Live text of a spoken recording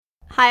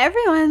Hi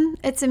everyone,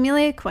 it's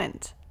Amelia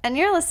Quint, and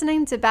you're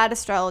listening to Bad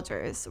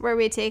Astrologers, where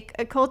we take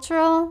a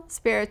cultural,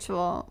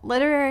 spiritual,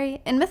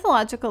 literary, and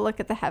mythological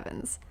look at the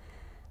heavens.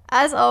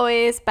 As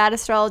always, Bad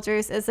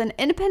Astrologers is an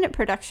independent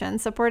production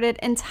supported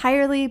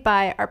entirely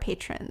by our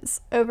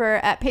patrons. Over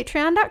at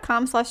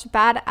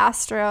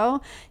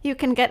patreon.com/badastro, you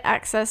can get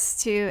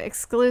access to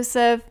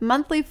exclusive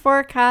monthly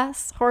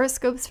forecasts,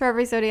 horoscopes for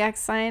every zodiac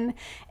sign,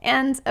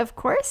 and of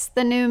course,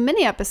 the new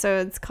mini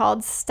episodes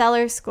called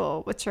Stellar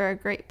School, which are a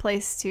great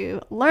place to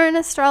learn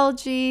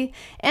astrology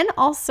and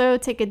also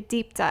take a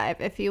deep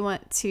dive if you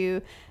want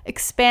to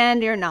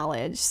expand your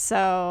knowledge.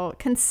 So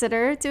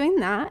consider doing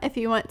that if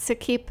you want to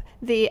keep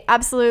the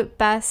absolute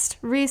best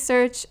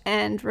research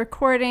and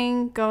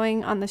recording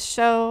going on the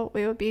show.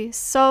 We would be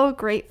so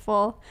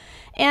grateful.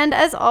 And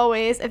as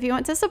always, if you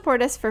want to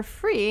support us for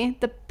free,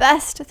 the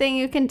best thing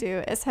you can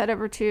do is head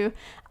over to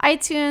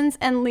iTunes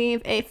and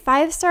leave a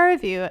 5-star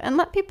review and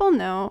let people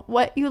know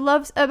what you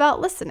loved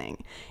about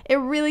listening. It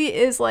really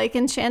is like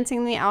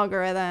enchanting the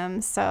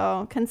algorithm,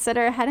 so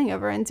consider heading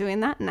over and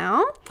doing that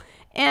now.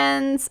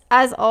 And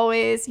as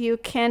always, you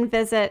can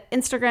visit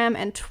Instagram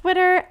and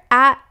Twitter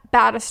at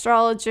Bad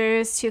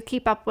Astrologers to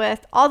keep up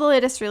with all the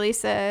latest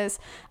releases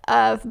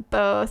of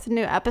both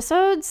new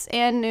episodes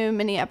and new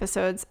mini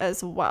episodes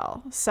as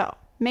well. So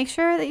make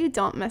sure that you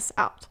don't miss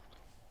out.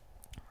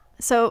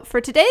 So for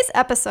today's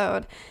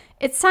episode,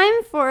 it's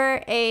time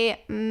for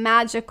a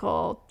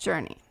magical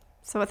journey.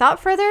 So without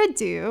further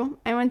ado,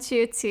 I want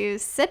you to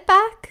sit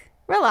back,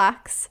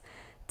 relax,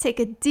 take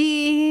a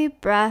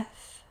deep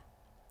breath,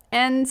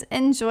 and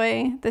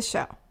enjoy the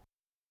show.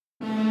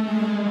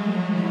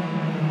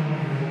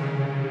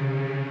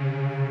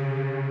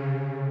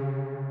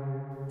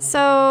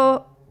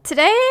 So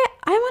today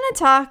I want to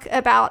talk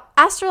about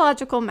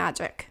astrological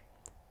magic.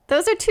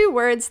 Those are two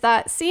words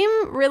that seem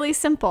really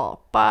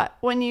simple, but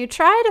when you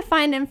try to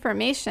find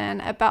information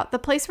about the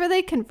place where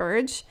they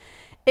converge,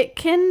 it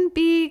can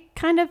be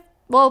kind of,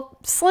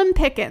 slim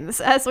pickings,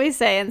 as we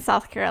say in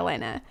South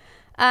Carolina.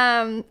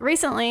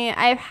 Recently,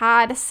 I've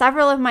had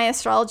several of my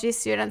astrology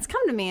students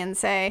come to me and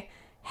say,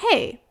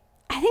 "Hey,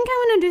 I think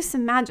I want to do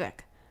some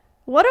magic.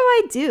 What do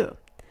I do?"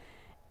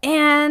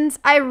 And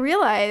I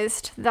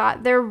realized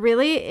that there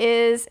really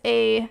is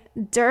a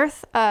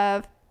dearth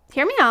of,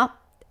 hear me out,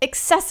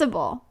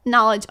 accessible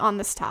knowledge on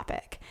this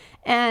topic.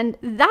 And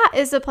that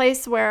is a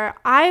place where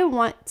I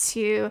want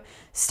to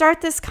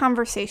start this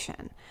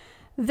conversation.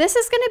 This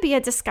is going to be a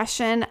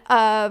discussion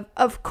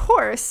of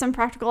course, some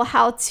practical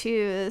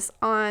how-tos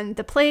on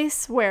the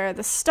place where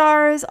the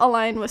stars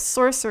align with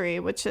sorcery,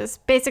 which is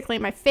basically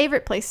my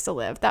favorite place to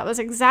live. That was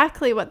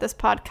exactly what this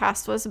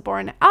podcast was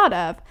born out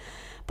of.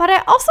 But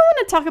I also want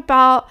to talk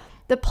about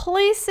the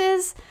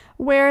places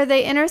where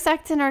they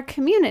intersect in our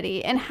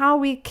community and how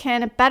we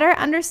can better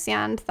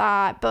understand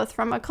that both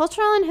from a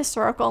cultural and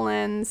historical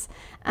lens,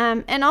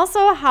 and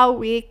also how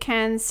we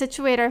can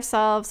situate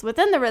ourselves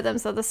within the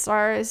rhythms of the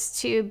stars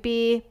to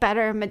be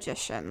better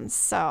magicians.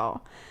 So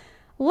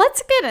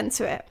let's get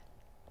into it.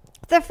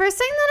 The first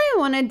thing that I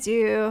want to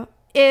do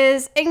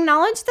is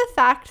acknowledge the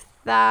fact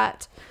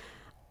that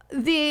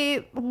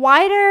the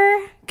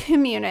wider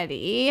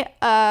community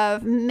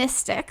of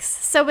mystics,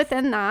 so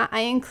within that I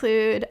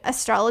include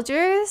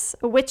astrologers,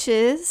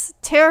 witches,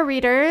 tarot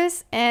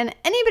readers, and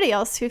anybody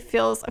else who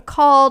feels a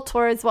call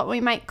towards what we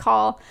might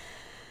call,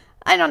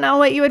 I don't know,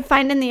 what you would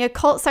find in the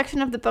occult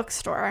section of the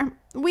bookstore.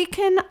 We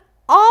can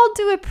all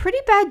do a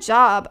pretty bad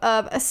job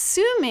of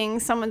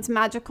assuming someone's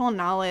magical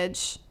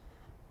knowledge,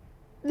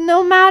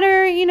 no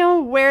matter,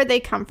 where they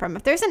come from.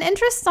 If there's an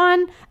interest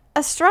on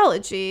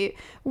astrology,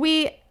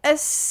 we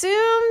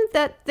assume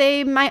that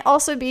they might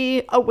also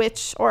be a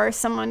witch or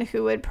someone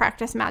who would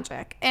practice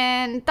magic.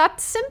 And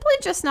that's simply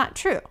just not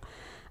true.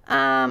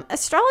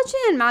 Astrology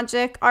and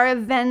magic are a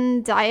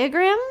Venn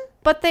diagram,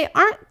 but they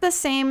aren't the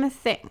same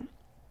thing.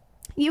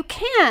 You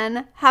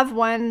can have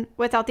one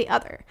without the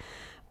other.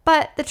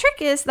 But the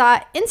trick is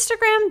that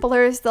Instagram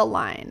blurs the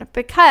line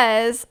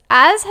because,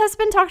 as has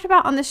been talked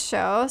about on the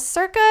show,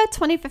 circa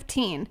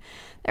 2015,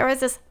 there was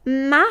this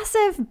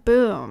massive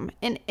boom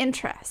in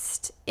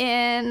interest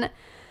in,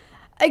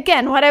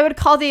 again, what I would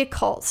call the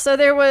occult. So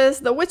there was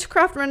the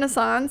witchcraft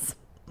renaissance,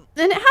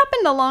 and it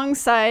happened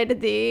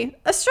alongside the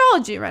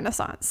astrology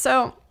renaissance.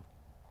 So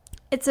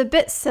it's a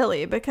bit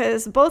silly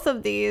because both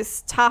of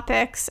these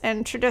topics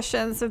and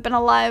traditions have been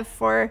alive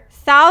for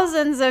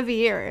thousands of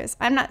years.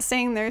 I'm not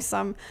saying there's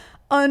some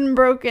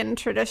unbroken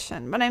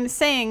tradition, but I'm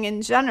saying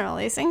in general,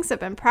 these things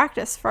have been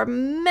practiced for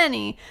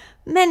many,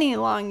 many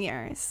long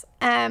years.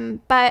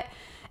 But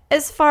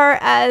as far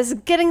as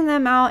getting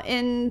them out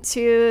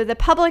into the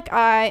public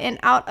eye and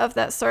out of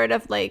that sort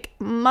of like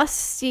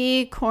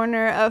musty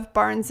corner of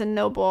Barnes and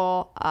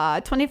Noble,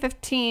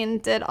 2015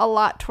 did a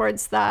lot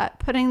towards that,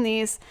 putting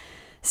these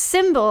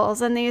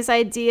symbols and these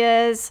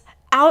ideas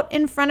out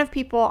in front of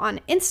people on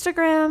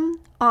Instagram,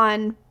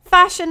 on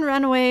fashion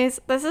runways.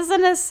 This is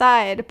an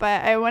aside,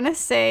 but I want to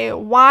say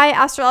why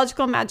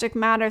astrological magic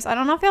matters. I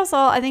don't know if y'all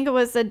saw, I think it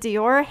was the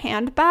Dior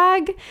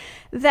handbag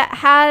that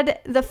had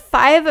the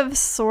 5 of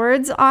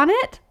Swords on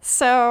it.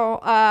 So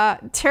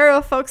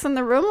tarot folks in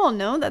the room will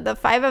know that the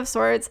 5 of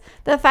Swords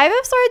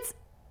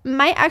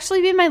might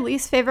actually be my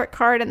least favorite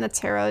card in the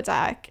tarot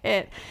deck.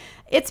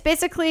 It's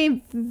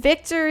basically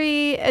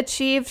victory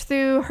achieved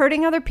through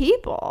hurting other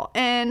people.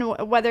 And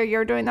whether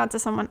you're doing that to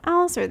someone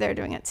else or they're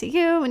doing it to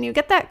you, when you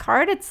get that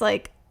card, it's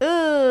like,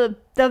 ugh,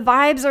 the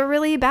vibes are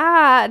really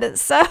bad.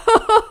 So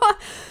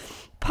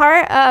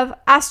part of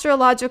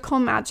astrological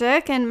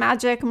magic and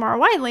magic more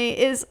widely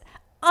is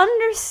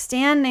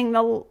understanding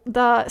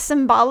the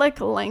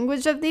symbolic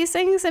language of these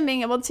things and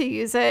being able to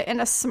use it in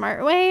a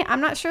smart way.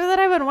 I'm not sure that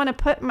I would want to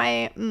put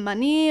my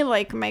money,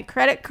 like my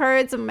credit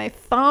cards and my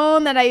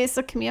phone that I used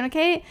to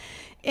communicate,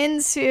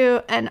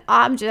 into an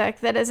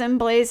object that is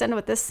emblazoned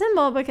with this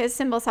symbol, because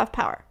symbols have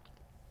power.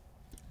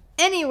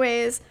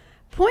 Anyways,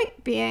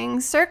 point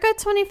being, circa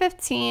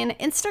 2015,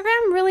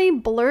 Instagram really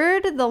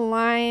blurred the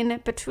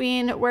line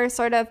between where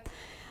sort of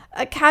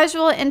a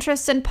casual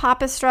interest in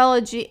pop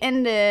astrology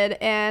ended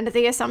and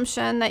the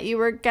assumption that you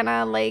were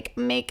gonna like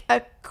make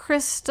a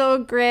crystal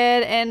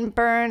grid and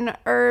burn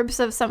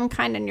herbs of some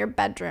kind in your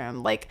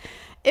bedroom. Like,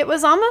 it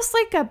was almost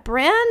like a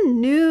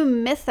brand new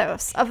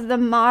mythos of the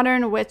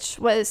modern witch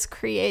was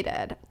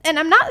created. And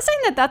I'm not saying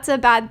that that's a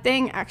bad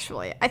thing,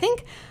 actually. I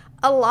think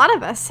a lot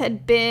of us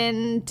had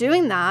been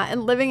doing that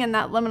and living in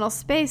that liminal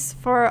space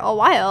for a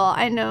while.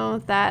 I know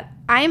that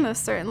I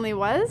most certainly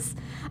was.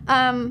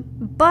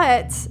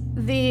 But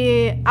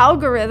the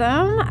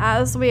algorithm,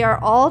 as we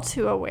are all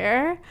too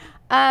aware,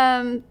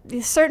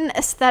 certain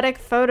aesthetic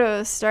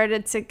photos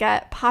started to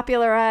get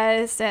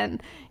popularized,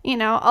 and, you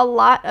know, a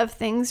lot of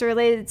things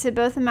related to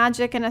both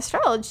magic and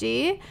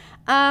astrology.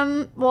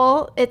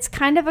 Well, it's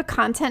kind of a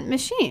content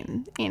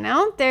machine, you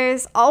know?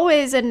 There's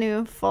always a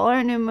new full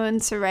or new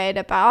moon to write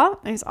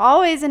about. There's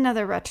always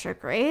another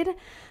retrograde.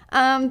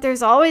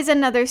 There's always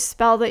another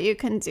spell that you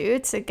can do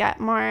to get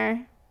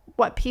more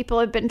what people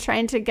have been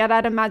trying to get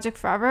out of magic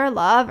forever,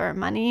 love or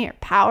money or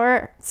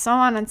power, so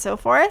on and so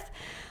forth.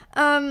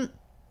 And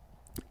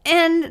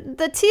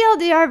the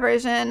TLDR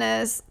version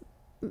is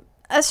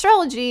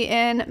astrology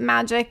and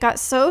magic got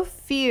so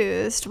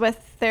fused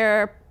with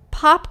their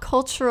pop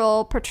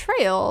cultural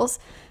portrayals,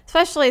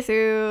 especially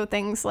through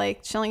things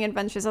like Chilling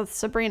Adventures of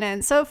Sabrina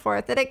and so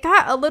forth, that it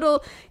got a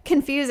little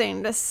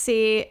confusing to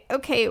see,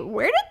 okay,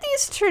 where did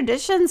these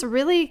traditions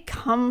really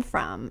come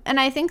from?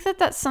 And I think that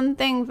that's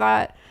something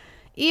that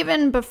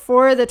even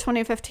before the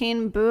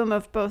 2015 boom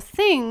of both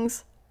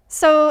things,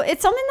 so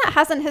it's something that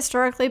hasn't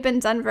historically been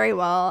done very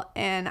well,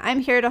 and I'm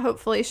here to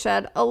hopefully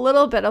shed a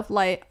little bit of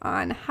light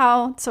on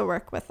how to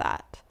work with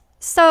that.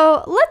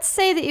 So let's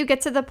say that you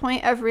get to the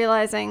point of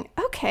realizing,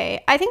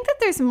 okay, I think that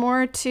there's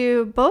more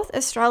to both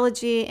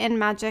astrology and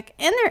magic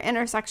in their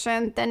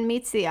intersection than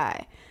meets the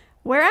eye.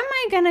 Where am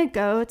I going to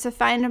go to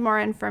find more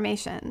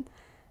information?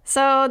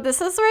 So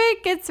this is where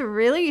it gets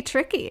really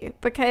tricky,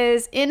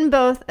 because in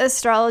both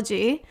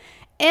astrology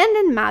and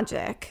in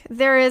magic,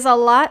 there is a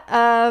lot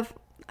of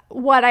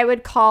what I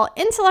would call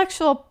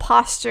intellectual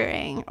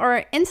posturing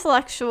or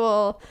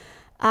intellectual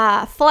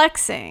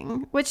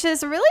flexing, which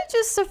is really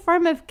just a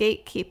form of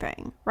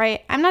gatekeeping,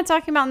 right? I'm not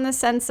talking about in the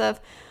sense of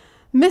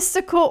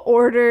mystical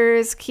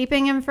orders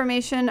keeping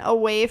information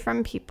away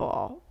from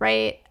people,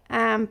 right?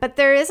 But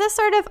there is a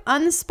sort of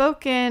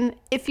unspoken,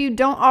 if you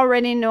don't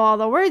already know all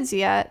the words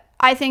yet,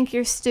 I think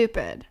you're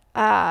stupid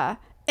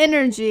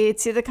energy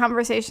to the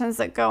conversations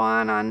that go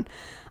on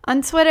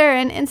Twitter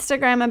and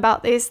Instagram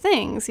about these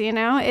things. You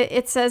know,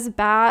 it's as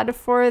bad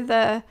for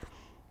the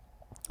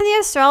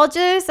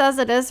astrologers as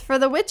it is for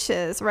the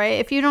witches, right?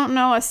 If you don't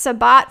know a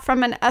Sabbat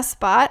from an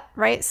Esbat,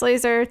 right? So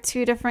these are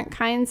two different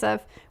kinds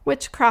of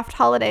witchcraft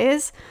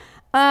holidays.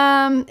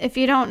 If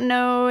you don't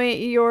know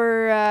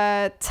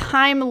your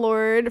Time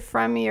Lord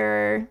from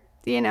your,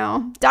 you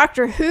know,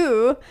 Doctor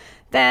Who,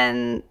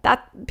 then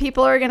that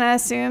people are going to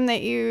assume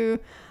that you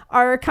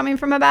are coming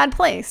from a bad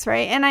place,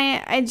 right? And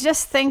I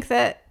just think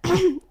that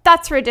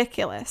that's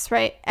ridiculous,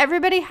 right?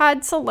 Everybody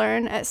had to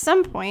learn at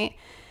some point.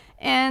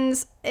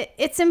 And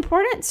it's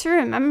important to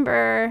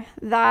remember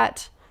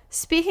that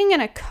speaking in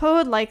a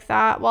code like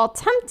that, while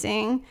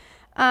tempting,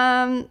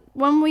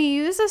 when we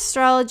use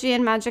astrology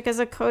and magic as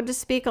a code to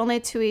speak only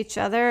to each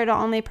other, to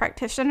only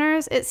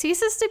practitioners, it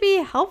ceases to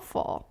be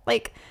helpful.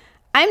 Like,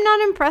 I'm not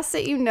impressed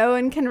that you know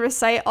and can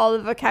recite all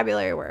the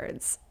vocabulary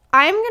words.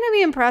 I'm going to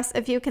be impressed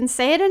if you can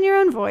say it in your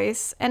own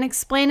voice and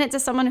explain it to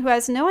someone who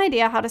has no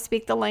idea how to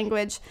speak the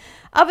language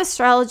of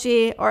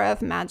astrology or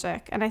of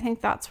magic. And I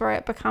think that's where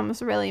it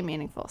becomes really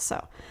meaningful.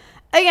 So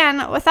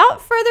again,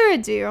 without further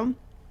ado,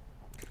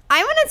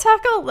 I want to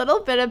talk a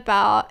little bit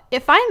about,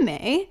 if I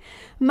may,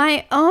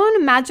 my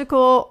own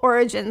magical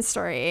origin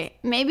story.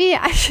 Maybe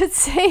I should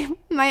say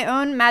my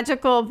own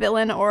magical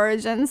villain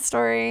origin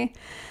story.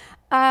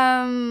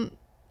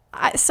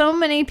 So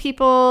many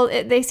people,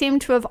 they seem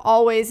to have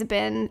always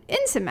been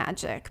into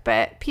magic,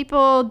 but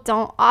people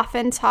don't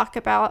often talk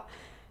about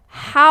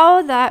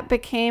how that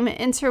became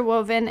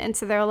interwoven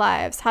into their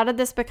lives. How did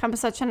this become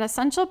such an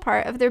essential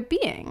part of their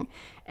being?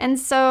 And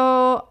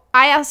so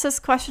I ask this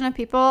question of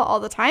people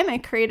all the time. I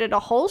created a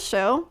whole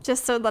show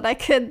just so that I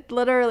could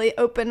literally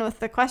open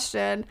with the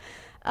question,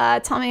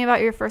 tell me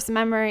about your first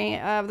memory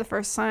of the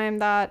first time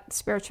that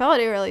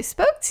spirituality really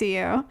spoke to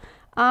you.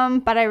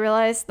 But I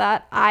realized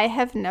that I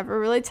have never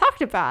really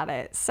talked about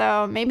it.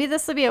 So maybe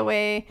this will be a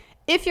way,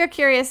 if you're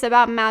curious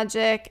about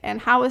magic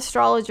and how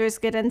astrologers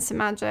get into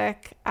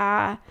magic,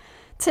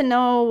 to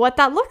know what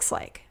that looks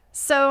like.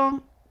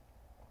 So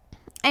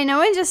I know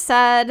I just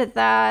said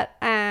that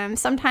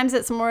sometimes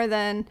it's more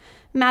than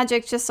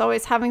magic just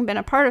always having been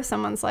a part of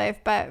someone's life.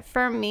 But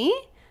for me,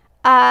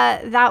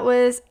 that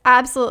was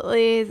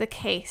absolutely the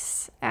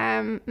case.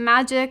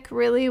 Magic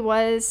really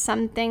was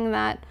something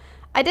that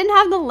I didn't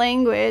have the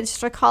language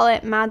to call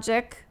it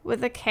magic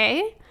with a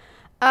K.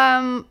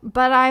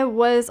 But I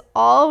was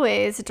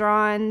always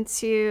drawn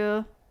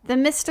to the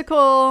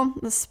mystical,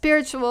 the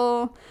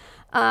spiritual,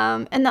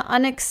 and the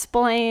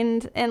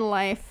unexplained in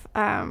life,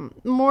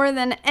 more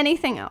than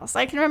anything else.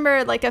 I can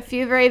remember like a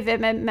few very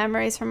vivid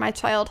memories from my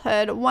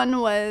childhood. One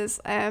was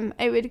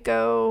I would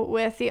go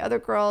with the other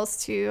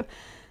girls to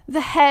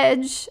the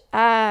hedge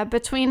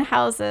between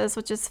houses,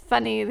 which is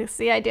funny.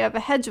 The idea of a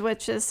hedge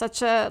witch is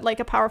such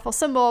a powerful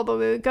symbol, but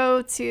we would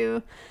go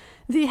to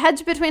the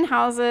hedge between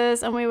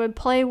houses and we would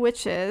play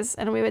witches,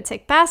 and we would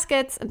take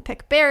baskets and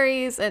pick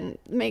berries and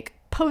make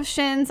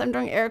potions, I'm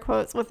doing air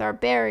quotes, with our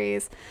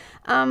berries.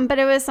 But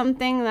it was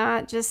something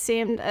that just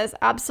seemed as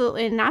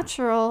absolutely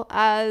natural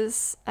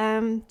as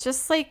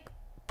just like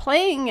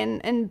playing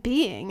and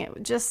being.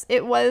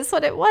 It was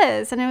what it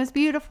was, and it was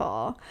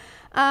beautiful.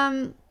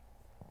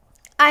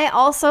 I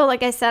also,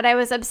 like I said, I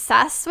was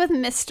obsessed with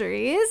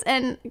mysteries,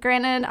 and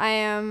granted, I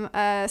am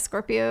a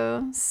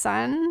Scorpio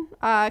sun,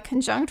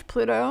 conjunct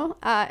Pluto,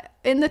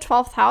 in the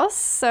 12th house,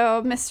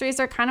 so mysteries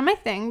are kind of my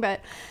thing.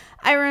 But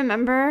I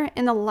remember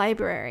in the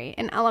library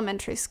in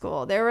elementary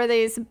school, there were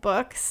these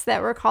books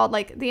that were called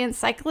like the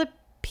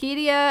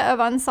Encyclopedia of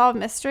Unsolved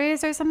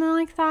Mysteries or something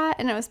like that.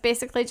 And it was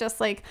basically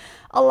just like,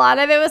 a lot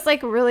of it was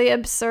like really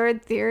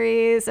absurd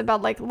theories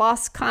about like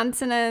lost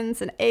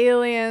continents and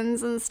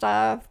aliens and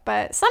stuff.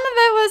 But some of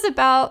it was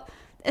about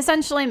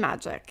essentially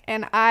magic.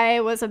 And I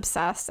was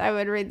obsessed. I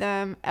would read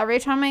them every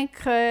time I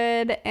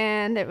could.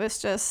 And it was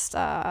just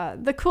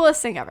the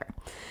coolest thing ever.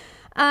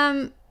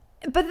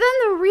 But then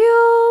the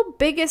real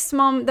biggest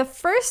moment, the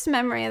first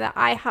memory that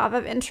I have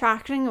of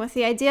interacting with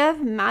the idea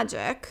of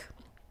magic,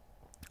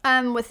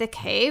 with a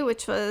K,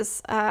 which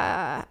was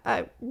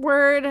a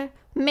word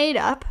made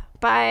up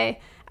by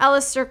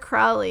Aleister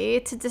Crowley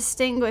to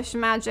distinguish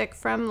magic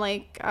from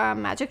like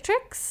magic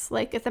tricks,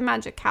 like at the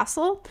Magic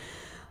Castle.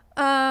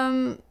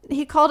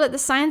 He called it the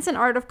science and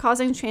art of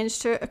causing change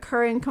to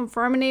occur in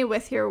conformity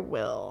with your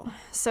will.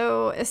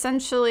 So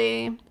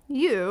essentially,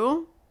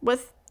 you,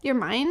 with your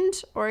mind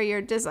or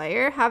your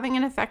desire, having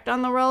an effect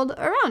on the world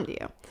around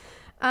you.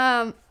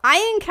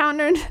 I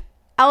encountered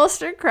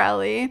Aleister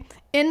Crowley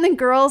in the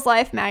Girls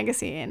Life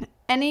magazine.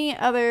 Any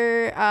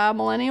other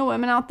millennial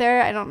women out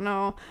there, I don't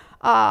know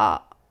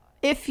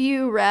if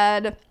you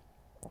read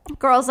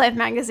Girls Life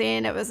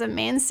magazine. It was a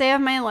mainstay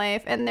of my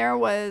life, and there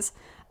was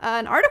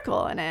an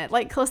article in it,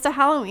 like close to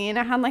Halloween.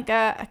 I had like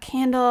a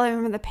candle. I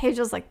remember the page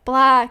was like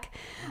black.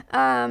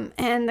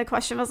 And the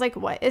question was like,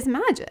 what is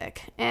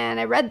magic? And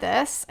I read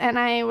this and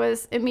I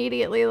was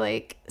immediately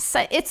like,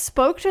 it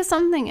spoke to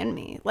something in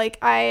me. Like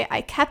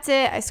I kept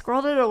it, I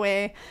squirreled it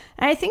away.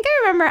 And I think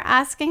I remember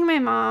asking my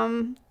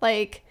mom,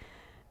 like,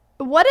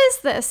 what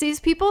is this?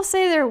 These people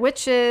say they're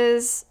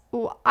witches.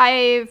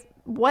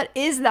 What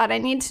is that? I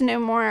need to know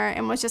more,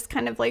 and was just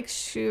kind of like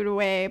shooed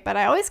away. But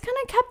I always kind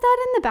of kept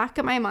that in the back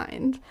of my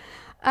mind.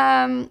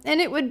 And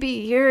it would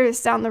be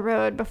years down the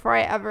road before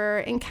I ever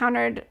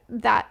encountered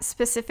that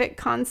specific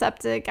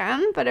concept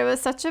again. But it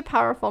was such a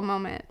powerful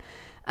moment.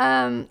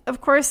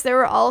 Of course, there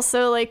were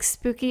also like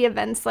spooky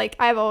events. Like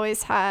I've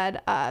always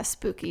had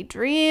spooky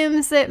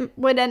dreams that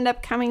would end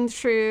up coming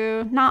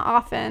true. Not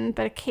often,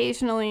 but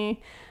occasionally.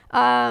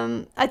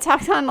 I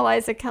talked on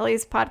Eliza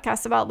Kelly's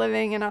podcast about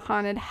living in a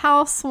haunted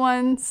house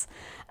once.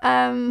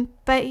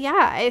 But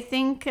yeah, I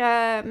think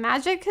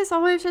magic has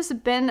always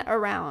just been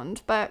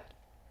around. But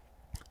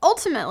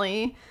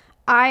ultimately,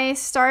 I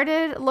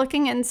started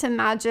looking into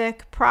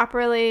magic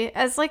properly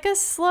as like a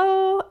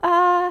slow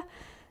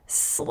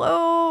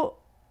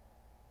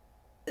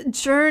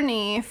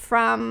journey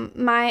from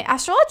my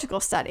astrological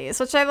studies,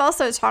 which I've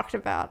also talked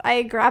about.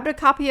 I grabbed a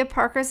copy of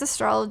Parker's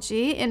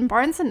Astrology in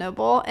Barnes &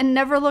 Noble and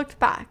never looked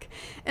back.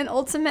 And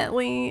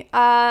ultimately,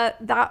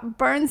 that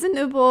Barnes &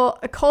 Noble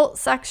occult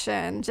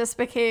section just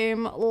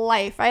became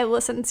life. I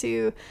listened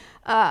to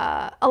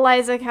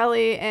Eliza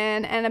Kelly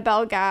and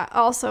Annabelle Gatt,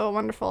 also a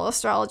wonderful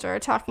astrologer,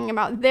 talking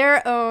about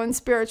their own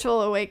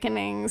spiritual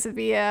awakenings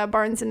via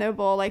Barnes &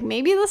 Noble. Like,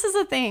 maybe this is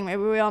a thing.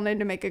 Maybe we all need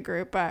to make a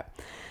group, but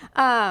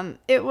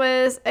it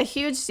was a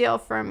huge deal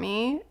for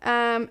me.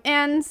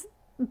 And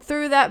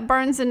through that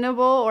Barnes &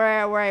 Noble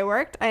where I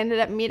worked, I ended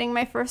up meeting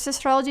my first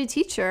astrology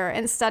teacher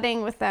and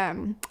studying with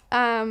them.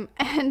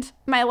 And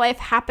my life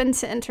happened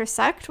to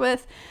intersect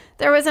with,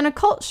 there was an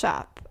occult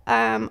shop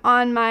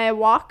on my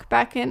walk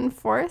back and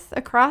forth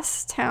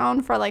across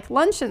town for like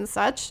lunch and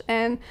such,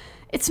 and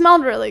it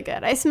smelled really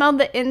good. I smelled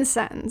the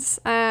incense.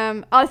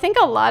 I think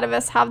a lot of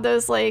us have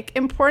those like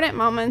important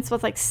moments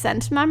with like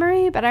scent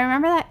memory, but I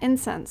remember that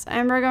incense. I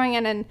remember going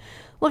in and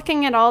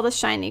looking at all the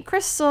shiny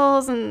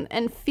crystals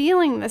and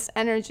feeling this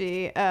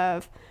energy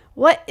of,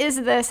 what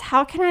is this?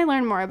 How can I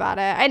learn more about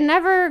it? I'd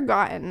never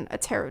gotten a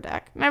tarot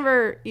deck,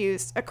 never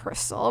used a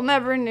crystal,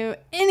 never knew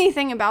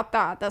anything about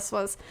that. This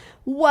was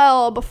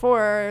well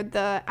before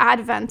the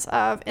advent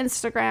of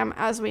Instagram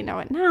as we know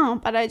it now,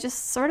 but I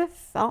just sort of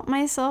felt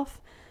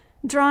myself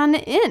drawn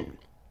in.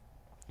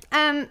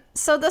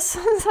 So this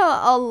was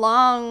a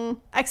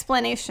long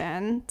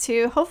explanation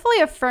to hopefully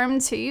affirm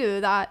to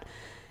you that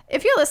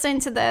if you're listening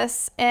to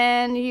this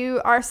and you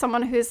are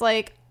someone who's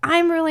like,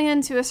 I'm really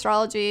into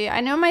astrology,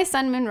 I know my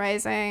sun, moon,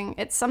 rising,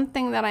 it's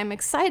something that I'm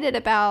excited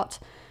about,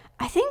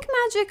 I think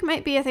magic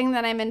might be a thing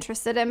that I'm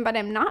interested in, but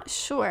I'm not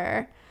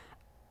sure.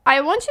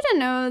 I want you to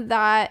know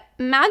that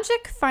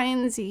magic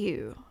finds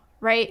you,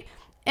 right?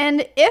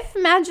 And if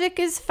magic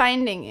is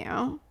finding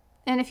you,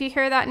 and if you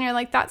hear that and you're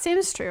like, that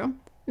seems true,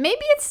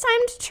 maybe it's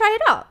time to try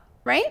it out,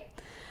 right?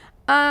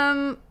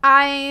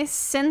 I,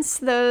 since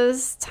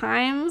those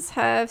times,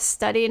 have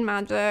studied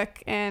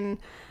magic in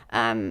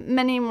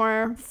many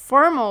more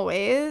formal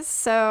ways.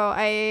 So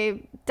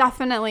I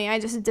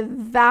just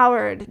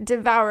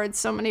devoured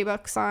so many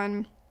books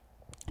on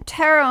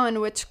tarot and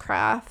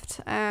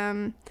witchcraft,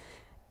 and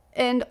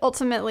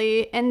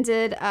ultimately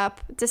ended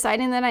up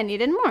deciding that I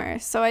needed more.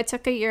 So I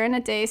took a year and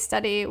a day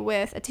study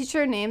with a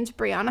teacher named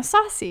Brianna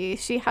Saucy.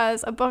 She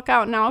has a book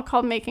out now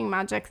called Making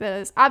Magic that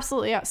is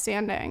absolutely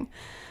outstanding.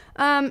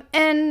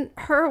 And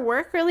her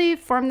work really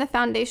formed the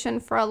foundation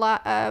for a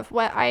lot of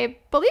what I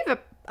believe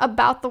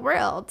about the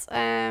world.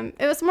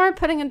 It was more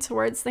putting into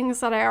words things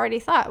that I already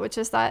thought, which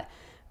is that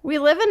we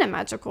live in a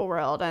magical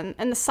world, and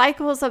the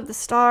cycles of the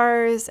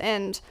stars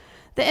and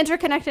the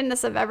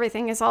interconnectedness of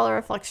everything is all a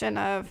reflection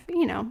of,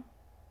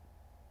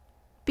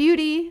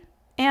 beauty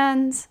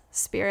and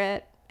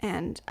spirit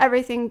and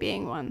everything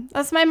being one.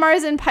 That's my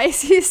Mars in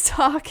Pisces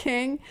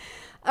talking.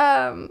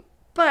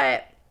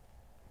 But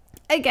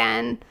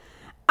again,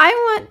 I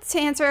want to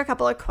answer a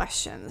couple of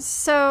questions.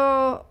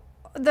 So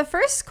the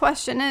first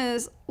question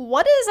is,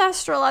 what is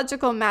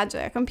astrological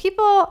magic? And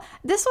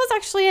this was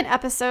actually an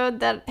episode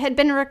that had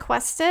been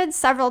requested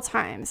several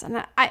times,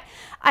 and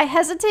I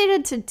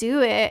hesitated to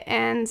do it,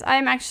 and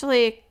I'm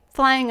actually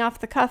flying off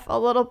the cuff a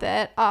little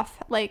bit,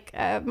 off like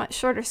a much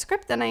shorter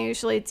script than I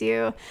usually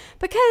do,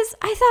 because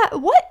I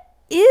thought, what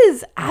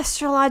is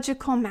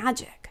astrological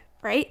magic,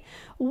 right?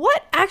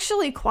 What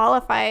actually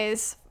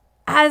qualifies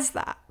as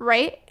that,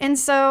 right? And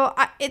so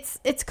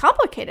it's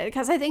complicated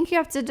because I think you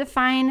have to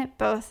define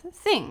both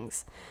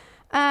things.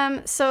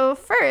 So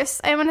first,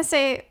 I want to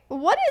say,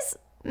 what is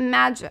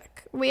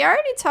magic? We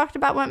already talked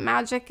about what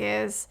magic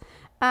is.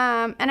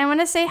 And I want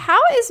to say, how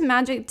is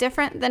magic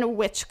different than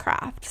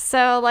witchcraft?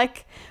 So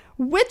like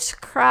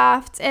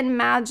witchcraft and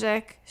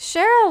magic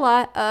share a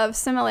lot of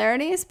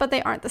similarities, but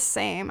they aren't the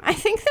same. I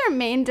think their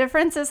main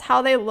difference is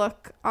how they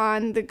look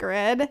on the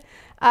grid.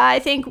 I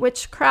think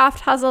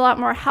witchcraft has a lot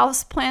more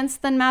house plants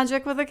than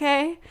magic with a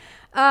K.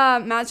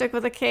 Magic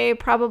with a K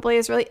probably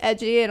is really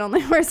edgy and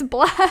only wears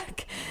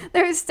black.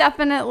 There's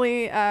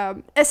definitely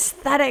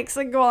aesthetics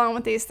that go along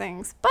with these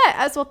things. But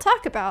as we'll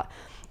talk about,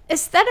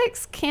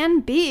 aesthetics can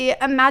be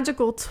a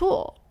magical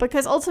tool,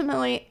 because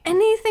ultimately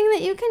anything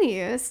that you can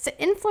use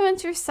to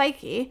influence your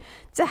psyche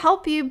to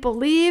help you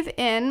believe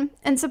in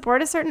and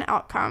support a certain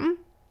outcome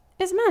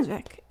is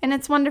magic, and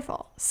it's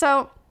wonderful.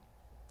 So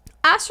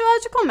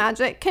astrological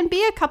magic can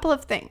be a couple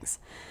of things.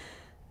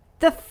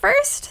 The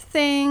first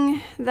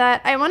thing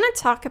that I want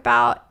to talk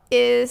about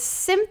is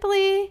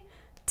simply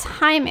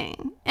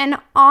timing and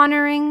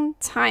honoring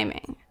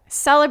timing,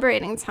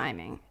 celebrating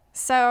timing.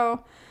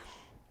 So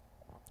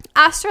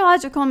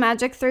astrological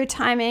magic through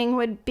timing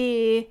would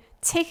be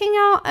taking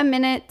out a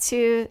minute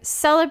to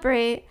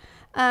celebrate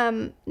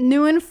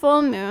new and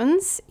full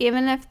moons,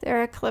 even if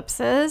they're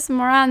eclipses.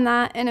 More on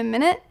that in a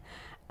minute.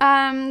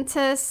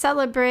 To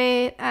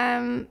celebrate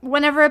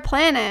whenever a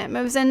planet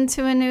moves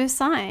into a new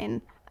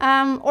sign.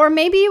 Or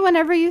maybe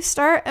whenever you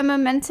start a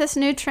momentous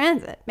new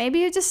transit. Maybe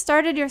you just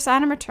started your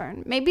Saturn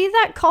return. Maybe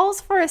that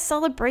calls for a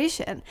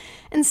celebration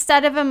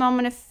instead of a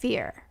moment of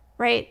fear,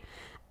 right?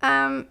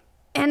 And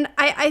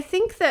I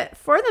think that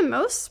for the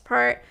most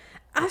part,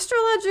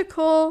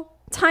 astrological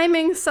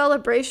timing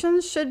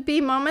celebrations should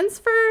be moments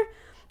for,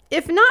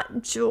 if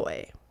not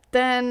joy,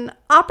 then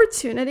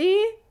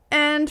opportunity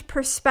and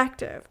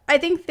perspective. I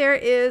think there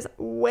is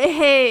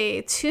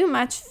way too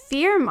much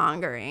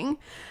fear-mongering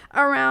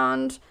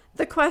around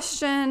the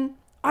question,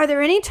 are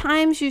there any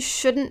times you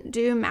shouldn't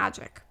do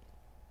magic?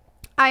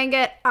 I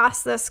get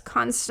asked this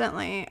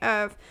constantly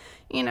of,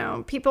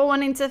 people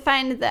wanting to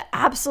find the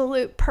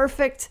absolute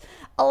perfect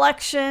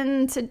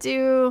election to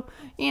do,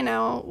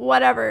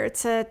 whatever,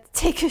 to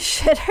take a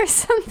shit or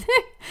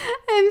something.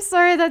 I'm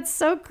sorry, that's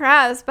so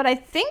crass, but I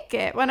think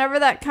it whenever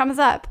that comes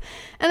up.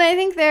 And I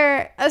think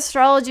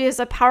astrology is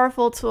a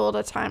powerful tool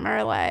to time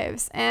our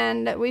lives,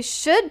 and we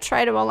should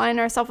try to align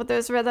ourselves with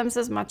those rhythms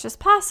as much as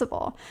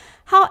possible.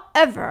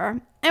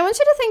 However, I want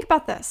you to think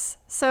about this.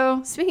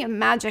 So speaking of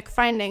magic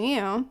finding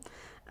you,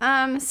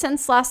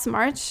 since last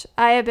March,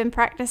 I have been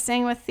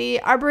practicing with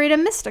the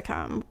Arboretum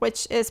Mysticum,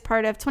 which is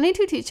part of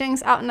 22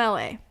 Teachings out in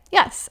LA.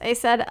 Yes, I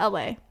said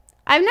LA.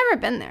 I've never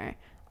been there.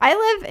 I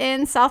live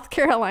in South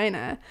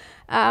Carolina,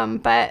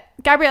 but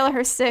Gabriella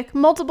Herstick,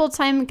 multiple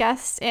time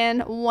guest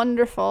and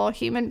wonderful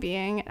human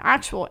being, an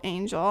actual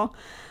angel,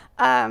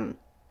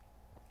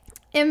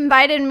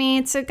 invited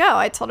me to go.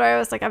 I told her, I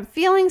was like, I'm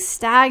feeling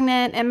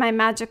stagnant in my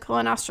magical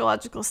and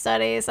astrological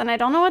studies, and I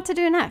don't know what to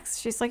do next.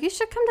 She's like, you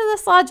should come to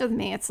this lodge with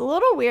me. It's a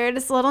little weird,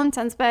 it's a little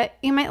intense, but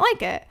you might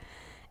like it.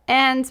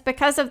 And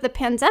because of the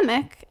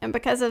pandemic and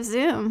because of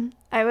Zoom,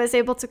 I was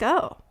able to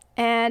go.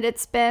 And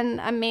it's been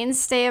a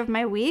mainstay of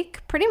my week,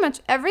 pretty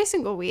much every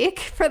single week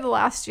for the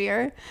last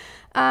year.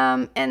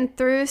 And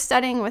through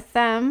studying with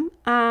them,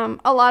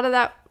 a lot of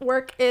that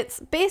work, it's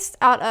based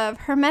out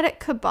of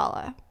Hermetic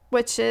Kabbalah,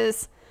 which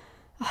is,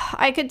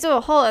 I could do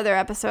a whole other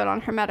episode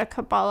on Hermetic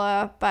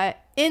Kabbalah,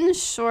 but in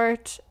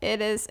short, it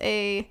is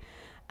a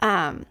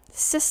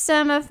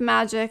system of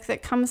magic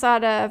that comes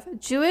out of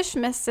Jewish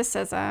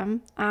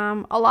mysticism.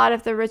 A lot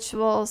of the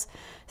rituals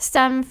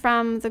stem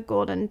from the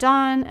Golden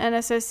Dawn and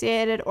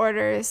associated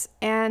orders,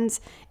 and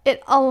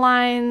it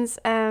aligns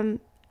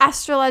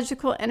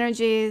astrological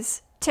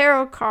energies,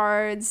 tarot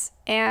cards,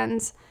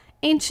 and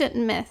ancient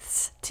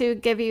myths to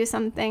give you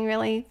something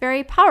really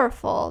very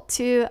powerful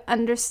to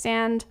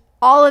understand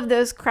all of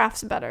those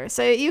crafts better.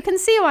 So you can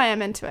see why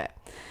I'm into it.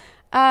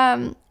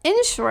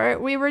 In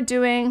short, we were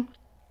doing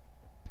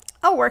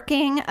a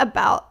working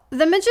about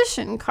the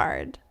Magician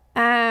card.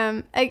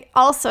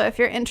 Also, if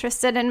you're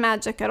interested in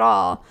magic at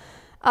all,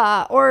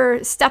 or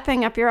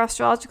stepping up your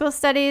astrological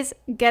studies,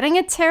 getting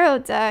a tarot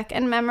deck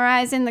and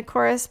memorizing the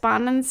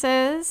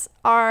correspondences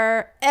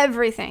are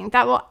everything.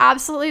 That will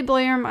absolutely blow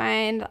your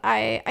mind.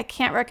 I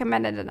can't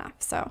recommend it enough.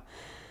 So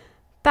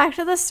back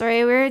to the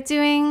story. We were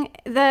doing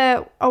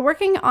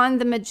working on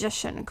the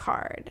Magician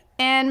card,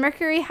 and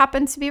Mercury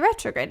happened to be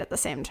retrograde at the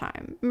same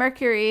time.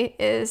 Mercury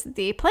is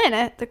the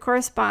planet that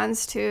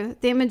corresponds to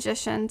the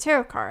Magician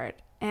tarot card.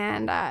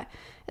 And at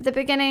the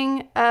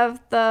beginning of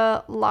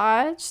the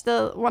lodge,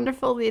 the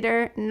wonderful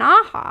leader,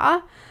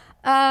 Naha,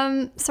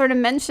 sort of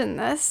mentioned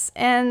this,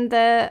 and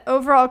the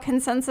overall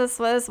consensus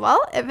was,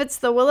 well, if it's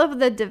the will of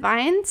the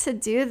divine to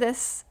do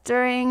this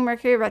during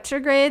Mercury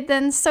retrograde,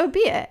 then so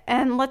be it,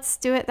 and let's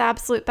do it the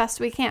absolute best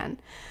we can.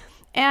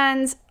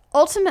 And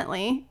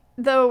ultimately,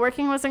 the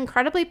working was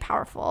incredibly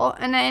powerful,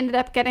 and I ended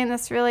up getting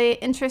this really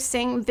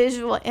interesting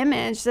visual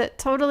image that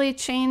totally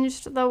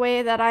changed the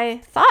way that I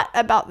thought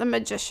about the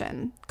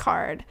Magician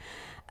card.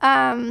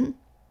 Again,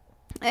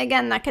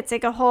 that could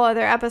take a whole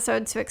other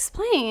episode to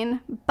explain,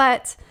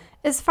 but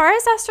as far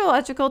as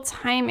astrological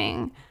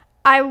timing,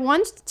 I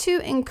want to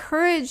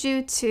encourage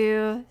you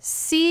to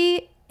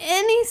see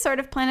any sort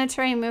of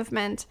planetary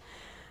movement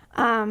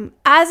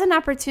as an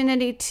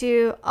opportunity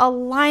to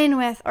align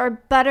with or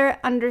better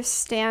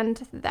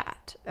understand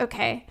that,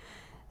 okay?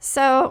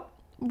 So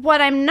what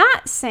I'm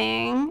not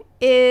saying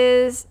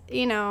is,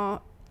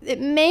 it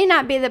may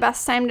not be the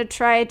best time to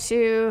try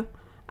to,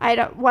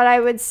 what I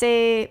would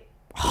say,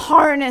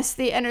 harness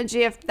the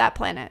energy of that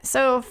planet.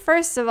 So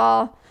first of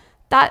all,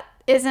 that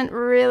isn't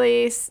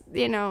really,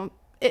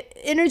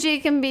 energy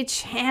can be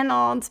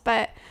channeled,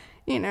 but,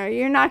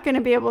 you're not going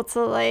to be able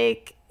to,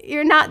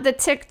 you're not the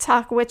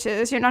TikTok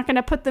witches. You're not going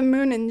to put the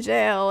moon in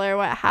jail or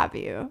what have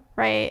you,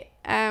 right?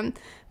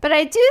 But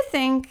I do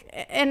think,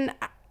 and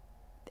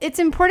it's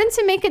important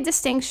to make a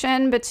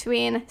distinction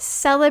between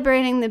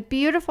celebrating the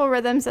beautiful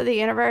rhythms of the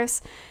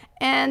universe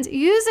and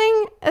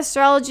using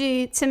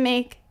astrology to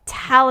make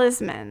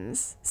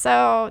talismans.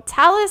 So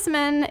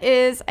talisman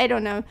is,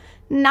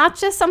 not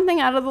just something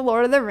out of the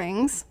Lord of the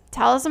Rings.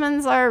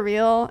 Talismans are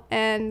real,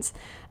 and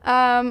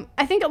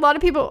I think a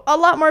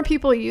lot more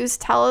people use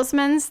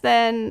talismans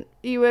than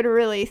you would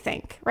really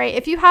think, right?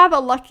 If you have a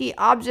lucky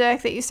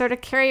object that you sort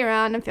of carry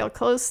around and feel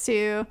close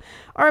to,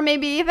 or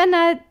maybe even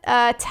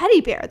a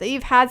teddy bear that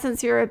you've had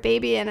since you were a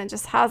baby and it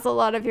just has a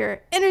lot of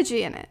your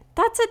energy in it,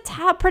 that's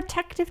a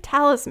protective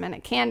talisman.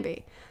 It can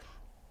be.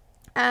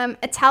 A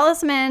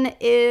talisman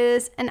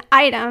is an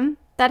item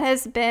that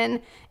has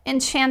been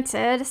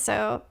enchanted,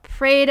 so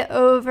prayed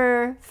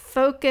over,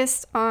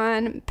 focused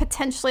on,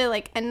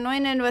 potentially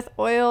anointed with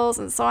oils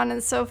and so on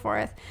and so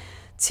forth,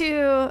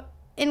 to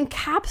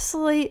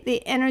encapsulate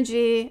the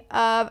energy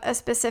of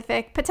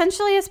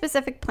potentially a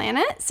specific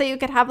planet. So you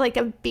could have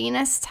a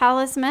Venus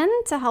talisman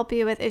to help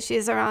you with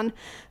issues around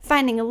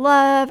finding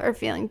love or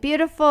feeling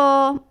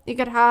beautiful. You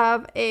could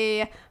have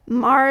a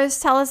Mars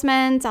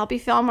talisman to help you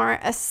feel more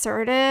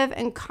assertive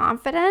and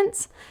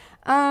confident,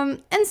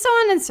 and so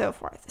on and so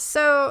forth.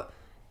 So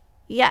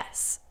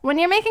yes, when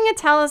you're making a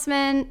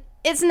talisman,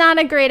 it's not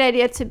a great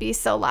idea to be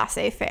so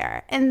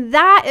laissez-faire. And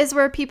that is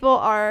where people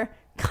are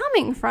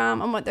coming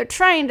from and what they're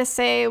trying to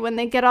say when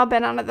they get all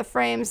bent out of the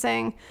frame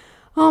saying,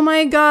 oh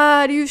my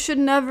God, you should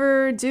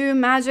never do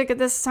magic at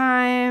this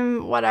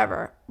time,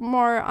 whatever.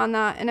 More on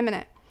that in a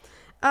minute.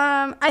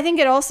 I think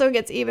it also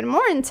gets even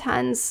more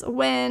intense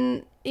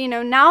when,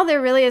 now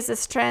there really is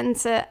this trend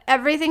to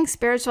everything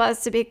spiritual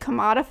has to be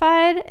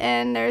commodified.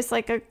 And there's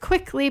like a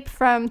quick leap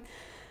from,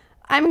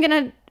 I'm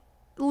going to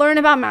learn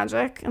about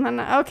magic, and then,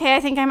 okay, I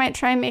think I might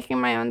try making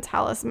my own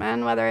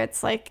talisman, whether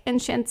it's like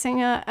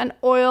enchanting an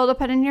oil to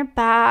put in your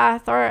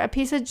bath or a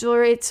piece of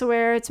jewelry to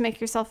wear to make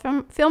yourself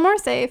feel more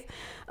safe,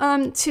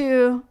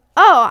 to,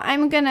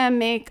 I'm going to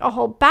make a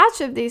whole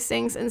batch of these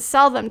things and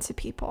sell them to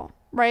people,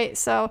 right?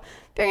 So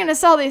if you're going to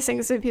sell these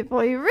things to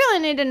people, you really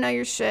need to know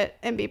your shit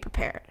and be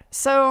prepared.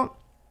 So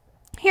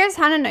here's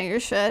how to know your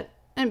shit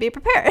and be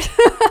prepared.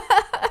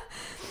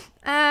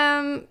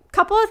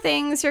 Couple of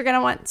things you're going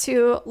to want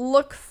to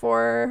look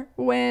for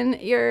when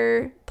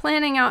you're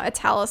planning out a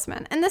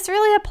talisman. And this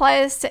really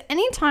applies to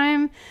any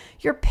time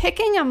you're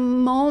picking a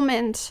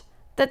moment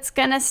that's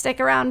going to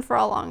stick around for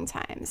a long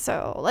time.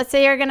 So let's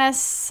say you're going to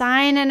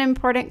sign an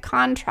important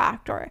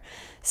contract or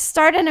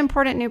start an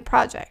important new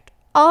project.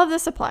 All of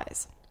this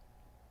applies.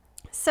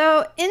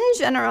 So in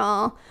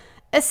general,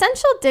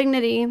 essential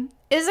dignity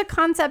is a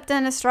concept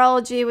in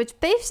astrology which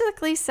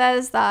basically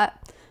says that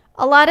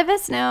a lot of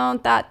us know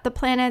that the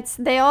planets,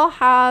 they all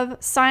have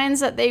signs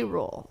that they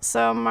rule.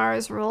 So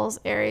Mars rules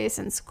Aries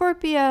and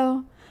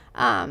Scorpio,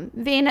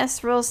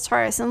 Venus rules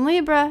Taurus and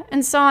Libra,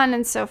 and so on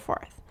and so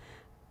forth.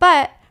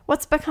 But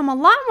what's become a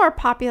lot more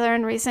popular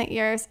in recent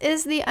years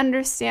is the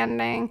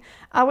understanding,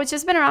 which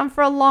has been around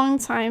for a long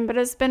time, but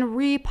has been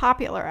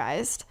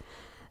repopularized,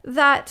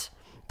 that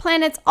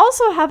planets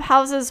also have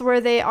houses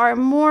where they are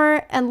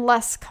more and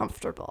less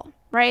comfortable.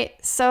 Right?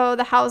 So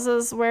the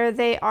houses where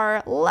they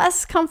are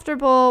less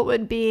comfortable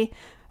would be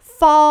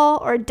fall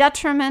or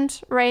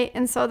detriment, right?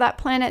 And so that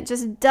planet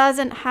just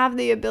doesn't have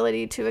the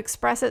ability to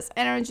express its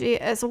energy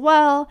as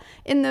well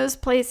in those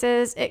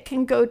places. It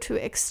can go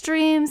to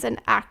extremes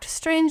and act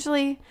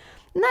strangely.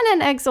 And then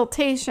in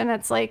exaltation,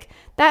 it's like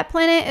that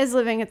planet is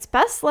living its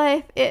best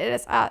life. It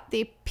is at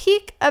the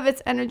peak of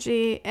its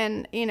energy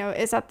and,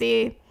 is at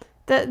the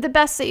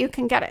best that you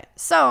can get it.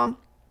 So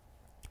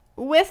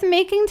with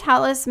making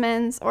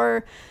talismans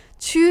or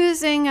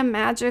choosing a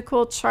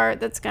magical chart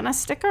that's going to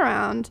stick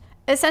around,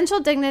 essential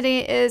dignity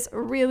is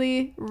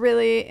really,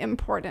 really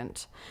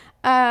important.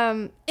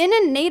 In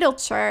a natal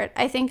chart,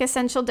 I think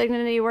essential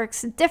dignity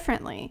works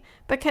differently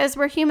because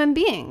we're human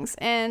beings,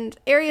 and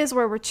areas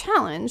where we're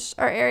challenged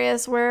are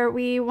areas where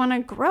we want to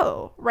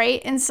grow,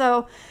 right? And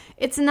so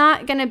it's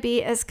not going to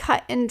be as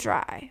cut and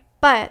dry.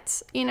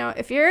 But,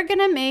 if you're going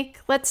to make,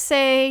 let's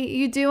say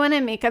you do want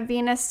to make a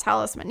Venus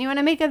talisman, you want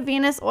to make a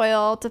Venus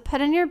oil to put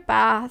in your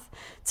bath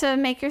to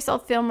make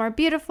yourself feel more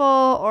beautiful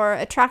or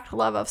attract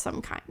love of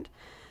some kind.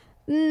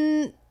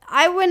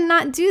 I would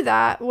not do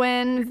that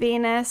when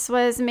Venus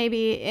was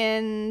maybe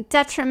in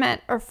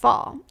detriment or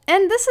fall.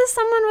 And this is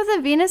someone with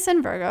a Venus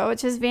in Virgo,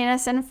 which is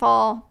Venus in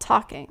fall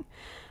talking.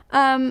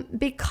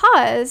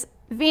 Because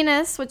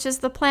Venus, which is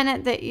the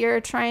planet that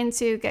you're trying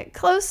to get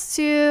close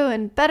to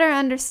and better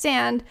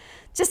understand,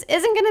 just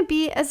isn't going to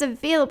be as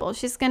available.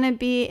 She's going to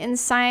be in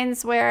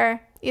signs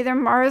where either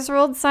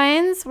Mars-ruled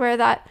signs, where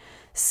that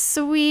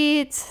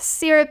sweet,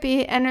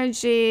 syrupy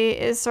energy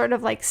is sort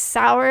of like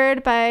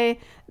soured by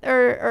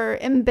or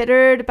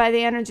embittered by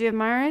the energy of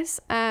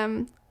Mars,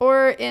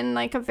 or in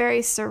like a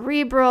very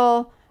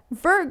cerebral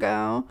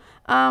Virgo,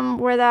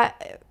 where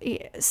that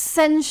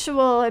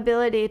sensual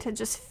ability to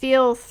just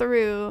feel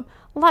through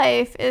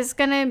life is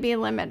going to be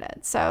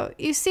limited. So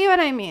you see what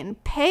I mean?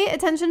 Pay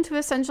attention to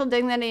essential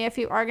dignity if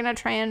you are going to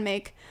try and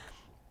make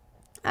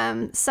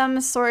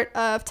some sort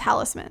of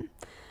talisman.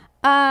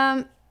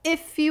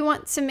 If you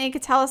want to make a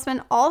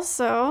talisman,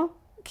 also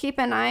keep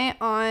an eye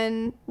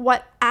on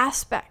what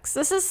aspects.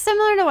 This is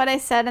similar to what I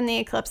said in the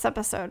eclipse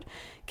episode.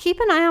 Keep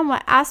an eye on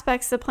what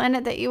aspects the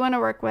planet that you want to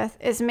work with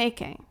is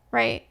making,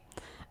 right?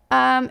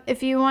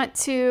 If you want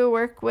to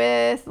work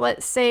with,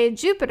 let's say,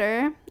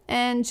 Jupiter,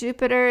 and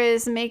Jupiter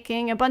is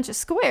making a bunch of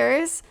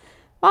squares,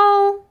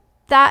 well,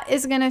 that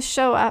is going to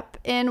show up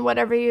in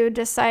whatever you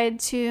decide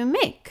to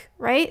make,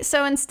 right?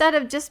 So instead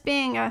of just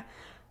being a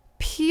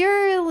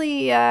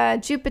purely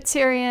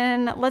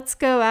Jupiterian, let's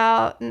go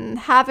out and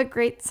have a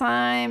great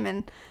time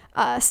and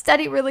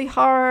study really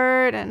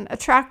hard and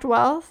attract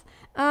wealth,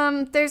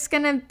 there's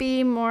going to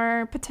be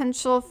more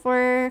potential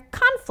for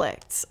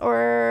conflicts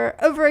or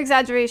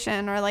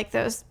over-exaggeration or like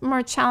those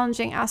more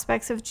challenging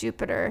aspects of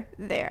Jupiter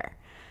there.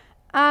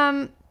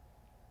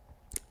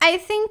 I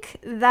think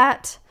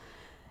that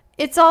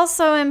it's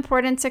also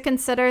important to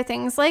consider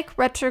things like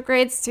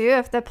retrogrades too.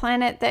 If the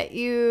planet that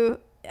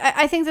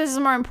I think this is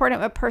more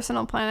important with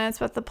personal planets,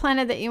 but the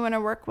planet that you want to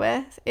work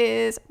with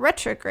is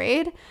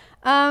retrograde,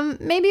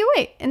 maybe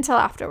wait until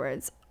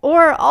afterwards.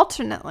 Or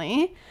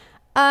alternately,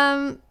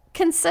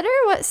 consider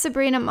what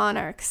Sabrina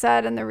Monarch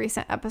said in the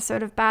recent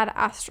episode of Bad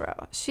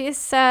Astro. She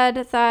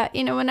said that,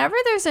 whenever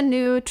there's a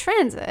new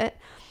transit,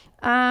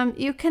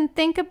 you can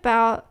think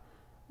about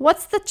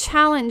what's the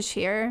challenge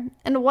here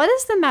and what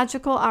is the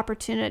magical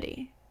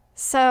opportunity.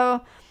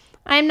 So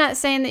I'm not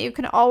saying that you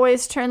can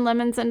always turn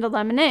lemons into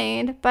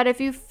lemonade, but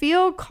if you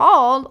feel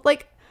called,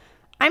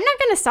 I'm not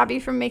going to stop you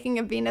from making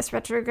a Venus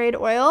retrograde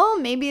oil.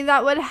 Maybe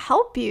that would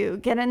help you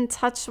get in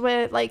touch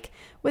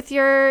with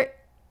your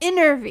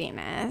inner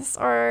Venus,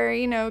 or,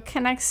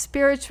 connect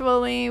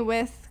spiritually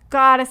with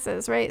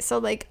goddesses, right?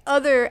 So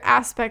other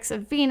aspects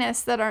of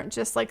Venus that aren't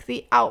just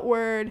the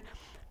outward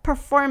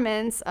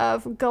performance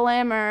of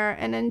glamour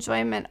and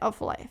enjoyment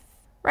of life,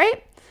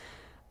 right?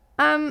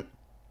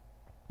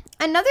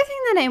 Another thing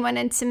that I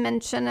wanted to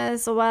mention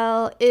as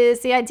well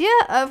is the idea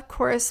of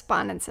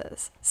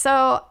correspondences.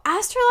 So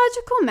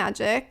astrological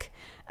magic,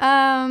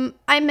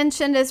 I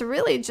mentioned, is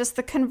really just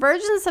the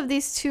convergence of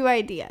these two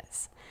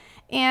ideas.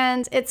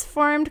 And it's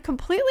formed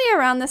completely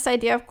around this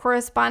idea of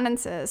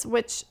correspondences,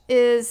 which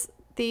is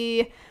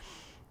the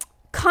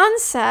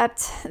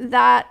concept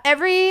that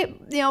every,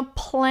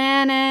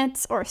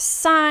 planet or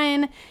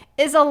sign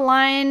is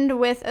aligned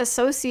with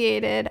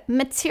associated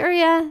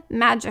materia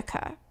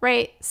magica,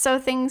 right? So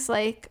things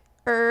like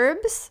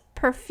herbs,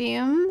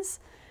 perfumes,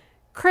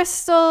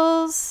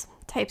 crystals,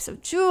 types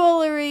of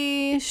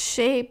jewelry,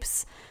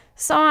 shapes,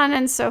 so on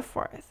and so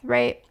forth,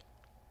 right?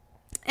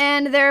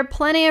 And there are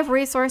plenty of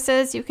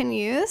resources you can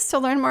use to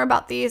learn more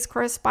about these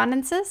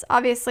correspondences.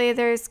 Obviously,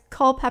 there's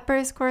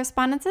Culpeper's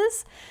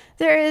correspondences.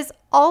 There is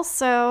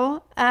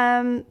also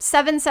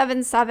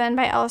 777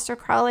 by Aleister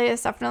Crowley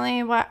is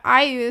definitely what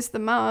I use the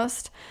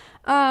most.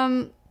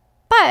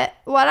 But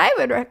what I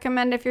would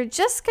recommend if you're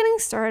just getting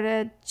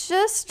started,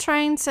 just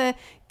trying to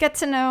get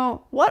to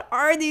know what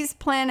are these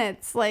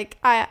planets.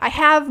 I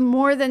have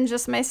more than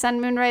just my sun,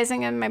 moon,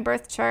 rising, and my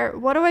birth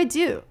chart. What do I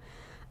do?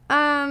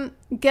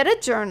 Get a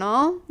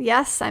journal.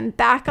 Yes, I'm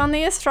back on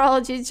the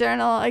astrology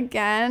journal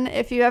again.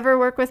 If you ever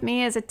work with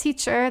me as a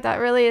teacher, that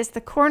really is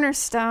the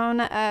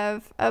cornerstone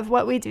of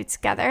what we do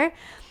together.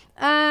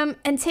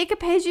 And take a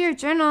page of your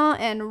journal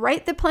and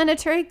write the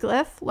planetary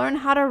glyph. Learn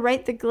how to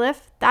write the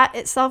glyph. That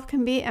itself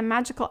can be a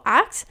magical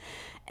act.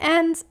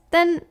 And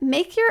then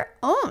make your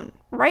own.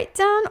 Write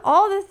down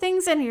all the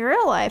things in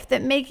your life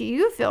that make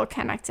you feel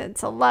connected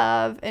to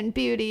love and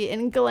beauty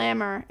and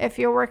glamour. If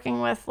you're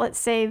working with, let's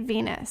say,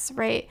 Venus,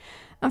 right?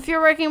 If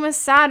you're working with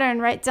Saturn,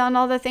 write down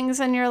all the things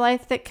in your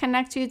life that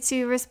connect you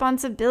to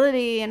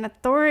responsibility and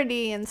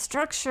authority and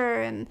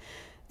structure and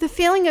the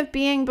feeling of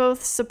being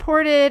both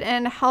supported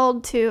and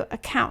held to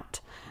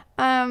account.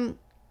 One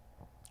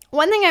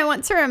thing I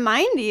want to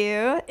remind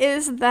you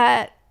is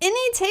that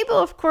any table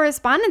of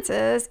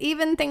correspondences,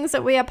 even things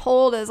that we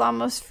uphold as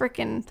almost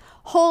freaking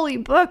holy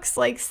books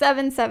like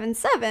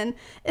 777,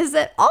 is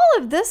that all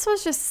of this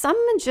was just some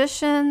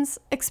magician's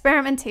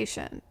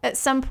experimentation at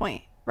some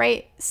point,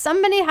 right?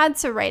 Somebody had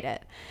to write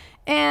it.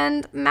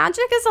 And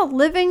magic is a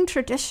living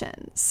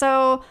tradition.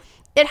 So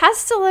it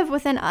has to live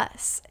within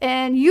us.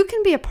 And you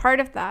can be a part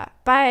of that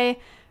by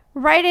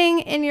writing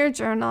in your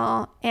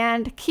journal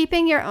and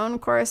keeping your own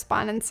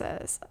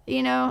correspondences.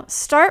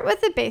 Start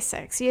with the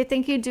basics. You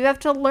think you do have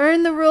to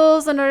learn the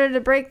rules in order to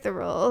break the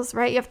rules,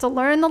 right? You have to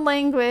learn the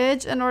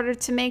language in order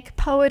to make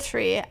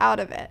poetry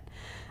out of it.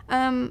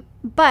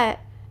 But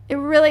it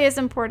really is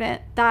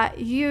important that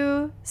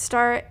you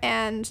start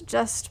and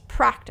just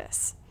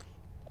practice.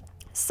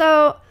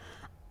 So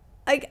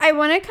I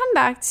want to come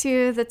back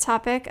to the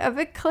topic of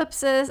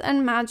eclipses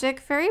and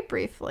magic very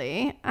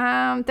briefly.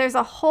 There's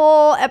a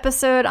whole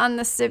episode on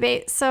this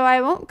debate, so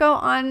I won't go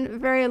on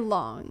very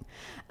long.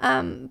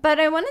 But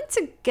I wanted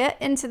to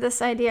get into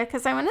this idea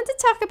because I wanted to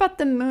talk about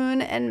the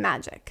moon and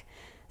magic.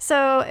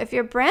 So if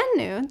you're brand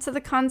new to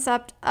the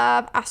concept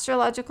of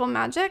astrological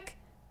magic,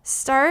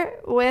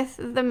 start with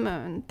the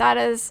moon. That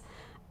is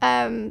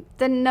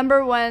the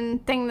number one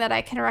thing that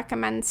I can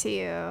recommend to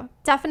you.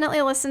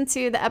 Definitely listen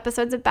to the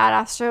episodes of Bad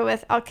Astro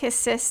with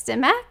Alkistis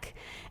Dimek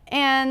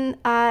and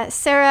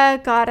Sarah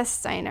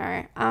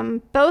Gottessteiner,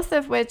 both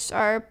of which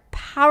are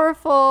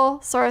powerful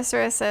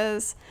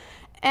sorceresses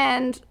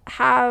and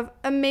have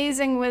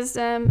amazing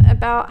wisdom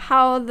about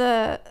how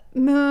the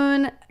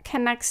moon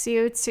connects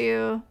you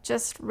to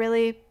just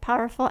really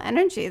powerful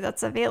energy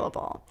that's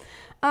available.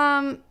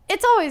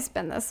 It's always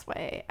been this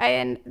way,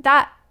 and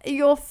that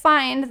you'll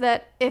find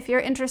that if you're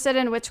interested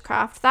in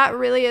witchcraft, that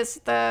really is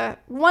the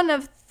one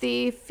of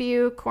the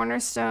few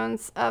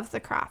cornerstones of the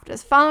craft,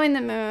 is following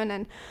the moon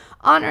and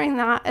honoring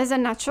that as a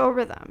natural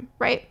rhythm,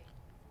 right?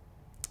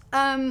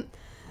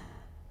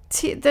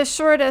 The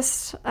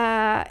shortest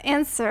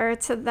answer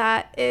to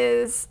that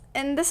is,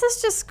 and this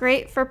is just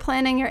great for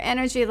planning your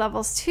energy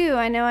levels too.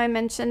 I know I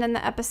mentioned in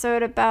the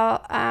episode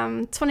about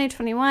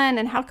 2021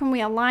 and how can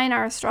we align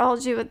our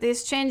astrology with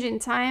these changing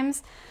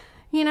times.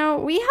 We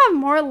have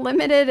more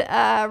limited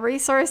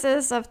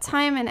resources of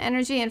time and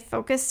energy and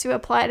focus to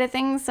apply to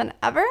things than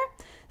ever.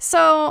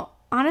 So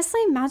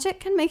honestly, magic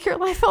can make your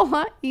life a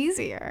lot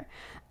easier.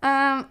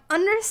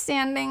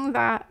 Understanding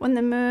that when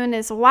the moon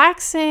is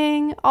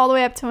waxing all the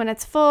way up to when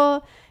it's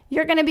full,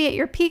 you're going to be at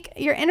your peak.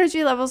 Your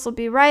energy levels will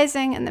be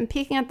rising and then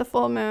peaking at the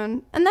full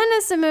moon. And then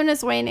as the moon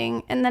is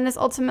waning and then is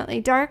ultimately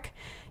dark,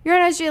 your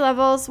energy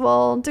levels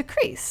will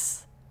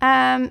decrease.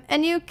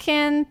 And you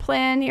can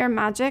plan your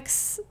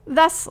magics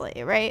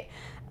thusly, right?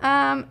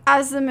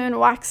 As the moon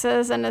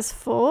waxes and is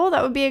full,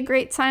 that would be a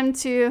great time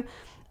to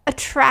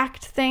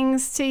attract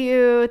things to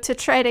you, to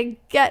try to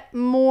get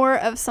more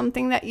of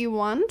something that you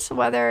want,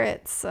 whether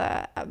it's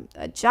a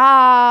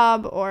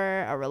job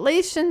or a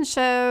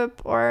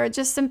relationship or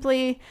just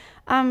simply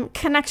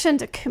connection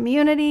to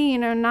community.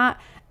 Not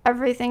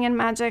everything in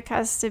magic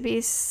has to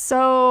be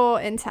so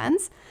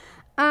intense.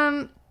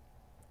 And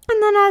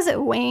then as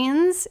it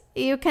wanes,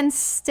 you can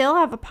still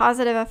have a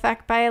positive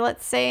effect by,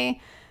 let's say,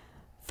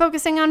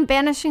 focusing on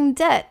banishing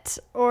debt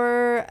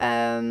or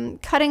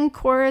cutting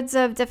cords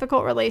of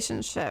difficult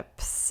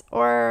relationships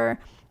or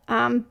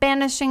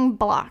banishing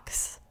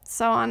blocks,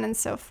 so on and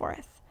so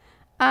forth.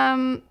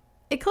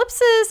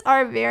 Eclipses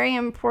are very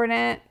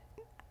important.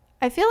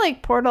 I feel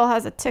like portal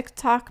has a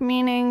TikTok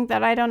meaning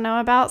that I don't know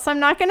about, so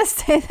I'm not going to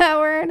say that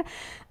word.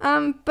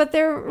 But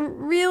they're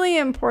really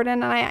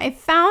important. And I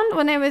found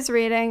when I was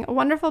reading a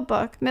wonderful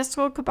book,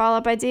 Mystical Kabbalah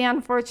by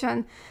Diane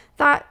Fortune,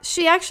 that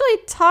she actually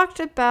talked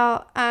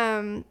about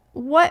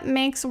what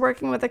makes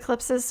working with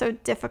eclipses so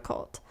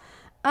difficult.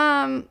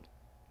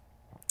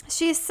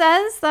 She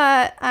says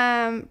that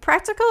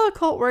practical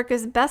occult work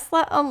is best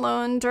let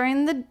alone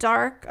during the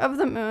dark of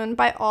the moon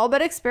by all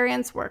but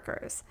experienced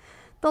workers.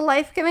 The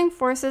life-giving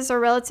forces are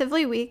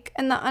relatively weak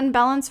and the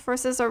unbalanced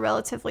forces are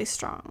relatively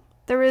strong.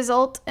 The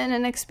result in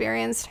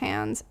inexperienced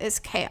hands is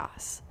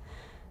chaos.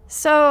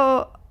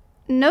 So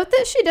note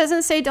that she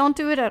doesn't say don't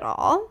do it at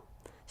all.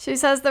 She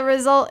says the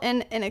result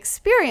in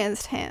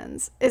inexperienced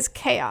hands is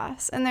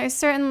chaos. And there's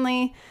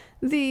certainly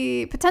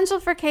the potential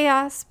for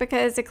chaos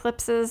because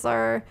eclipses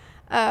are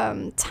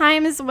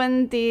times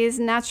when these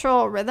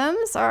natural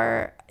rhythms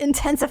are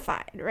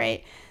intensified,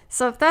 right?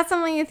 So if that's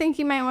something you think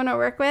you might want to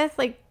work with,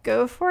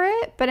 go for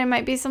it. But it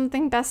might be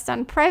something best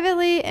done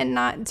privately and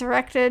not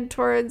directed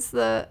towards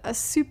a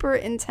super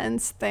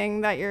intense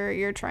thing that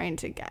you're trying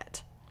to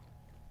get.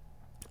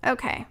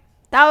 Okay.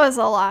 That was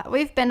a lot.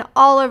 We've been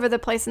all over the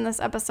place in this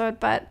episode,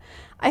 but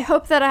I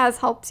hope that it has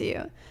helped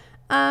you.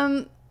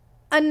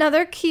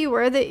 Another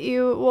keyword that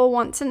you will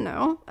want to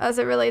know as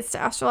it relates to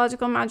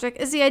astrological magic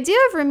is the idea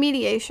of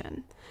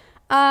remediation.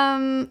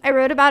 I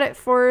wrote about it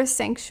for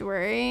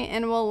Sanctuary,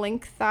 and we'll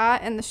link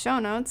that in the show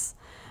notes.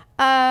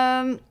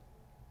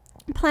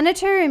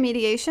 Planetary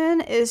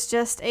remediation is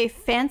just a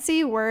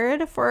fancy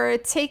word for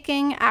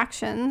taking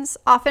actions,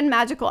 often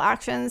magical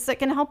actions, that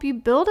can help you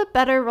build a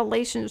better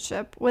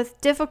relationship with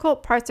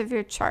difficult parts of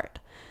your chart.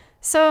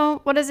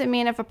 So what does it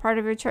mean if a part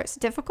of your chart's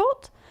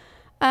difficult?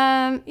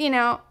 There's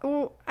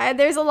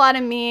a lot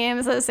of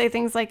memes that say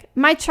things like,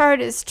 my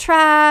chart is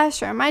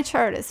trash, or my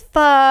chart is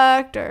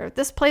fucked, or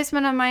this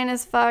placement of mine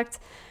is fucked.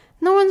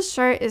 No one's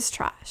chart is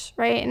trash,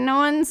 right? No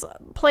one's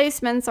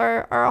placements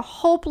are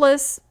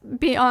hopeless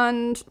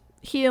beyond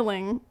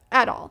healing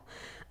at all.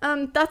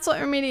 That's what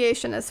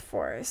remediation is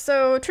for.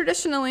 So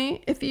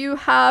traditionally, if you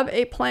have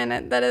a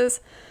planet that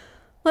is,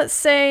 let's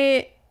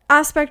say,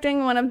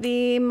 aspecting one of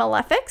the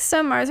malefics,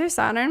 so Mars or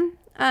Saturn,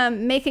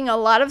 making a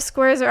lot of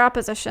squares or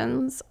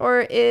oppositions,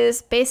 or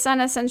is based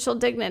on essential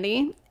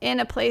dignity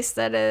in a place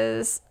that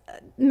is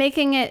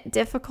making it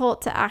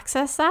difficult to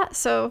access that.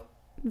 So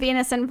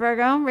Venus and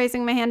Virgo,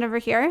 raising my hand over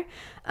here,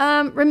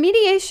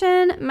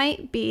 remediation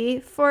might be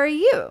for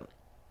you.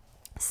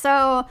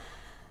 So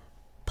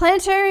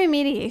planetary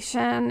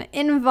remediation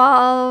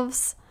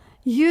involves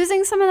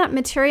using some of that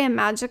materia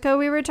magica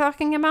we were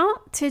talking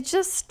about to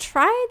just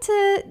try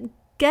to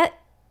get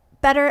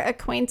better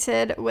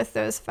acquainted with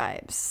those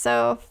vibes.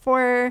 So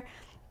for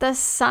the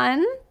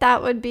sun,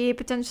 that would be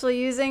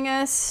potentially using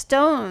a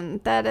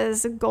stone that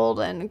is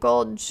golden,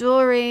 gold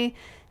jewelry,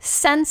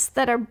 scents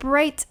that are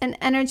bright and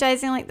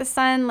energizing like the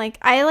sun.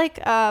 I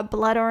like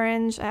blood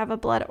orange. I have a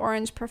blood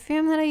orange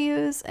perfume that I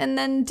use. And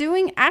then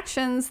doing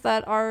actions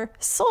that are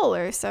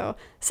solar. So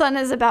sun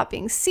is about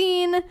being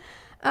seen.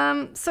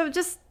 So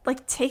just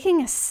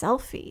taking a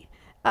selfie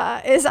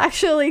is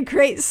actually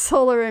great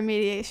solar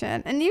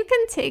remediation. And you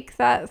can take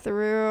that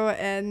through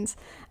and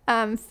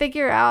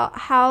figure out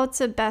how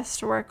to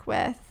best work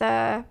with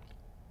the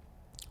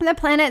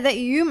planet that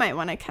you might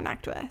want to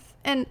connect with.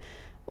 And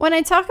when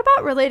I talk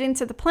about relating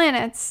to the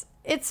planets,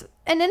 it's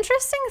an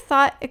interesting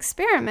thought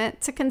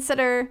experiment to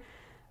consider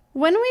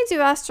when we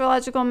do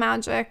astrological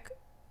magic,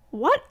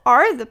 what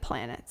are the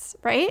planets,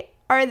 right?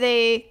 Are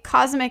they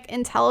cosmic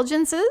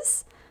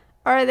intelligences?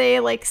 Are they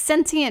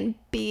sentient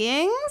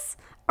beings?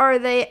 Are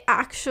they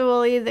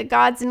actually the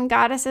gods and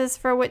goddesses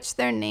for which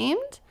they're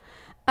named?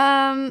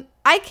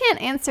 I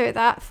can't answer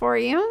that for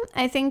you.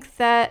 I think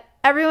that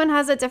everyone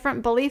has a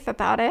different belief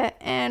about it,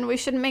 and we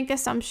shouldn't make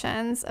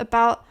assumptions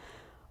about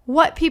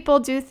what people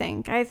do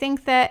think. I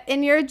think that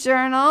in your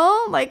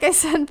journal, like I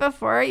said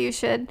before, you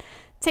should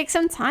take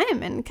some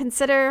time and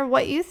consider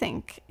what you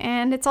think.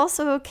 And it's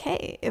also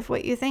okay if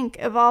what you think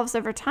evolves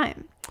over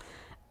time.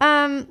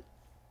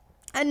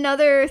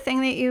 Another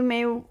thing that you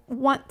may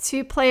want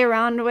to play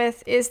around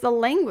with is the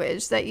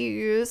language that you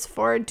use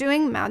for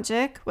doing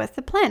magic with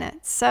the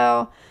planets.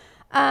 So,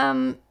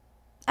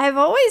 I've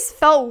always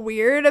felt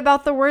weird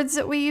about the words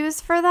that we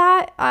use for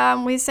that.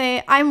 We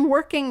say, I'm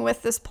working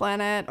with this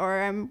planet,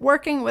 or I'm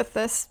working with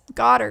this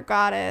god or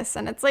goddess.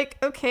 And it's like,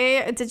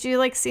 okay, did you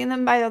like see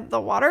them by the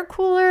water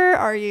cooler?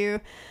 Are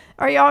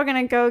y'all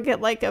gonna go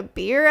get like a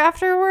beer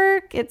after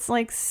work? It's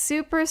like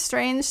super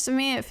strange to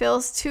me. It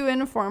feels too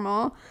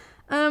informal.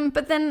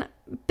 But then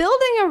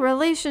building a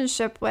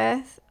relationship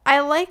with, I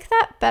like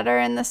that better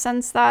in the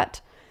sense that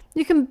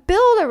you can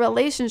build a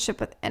relationship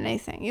with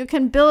anything. You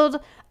can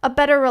build a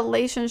better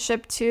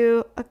relationship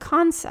to a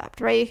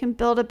concept, right? You can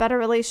build a better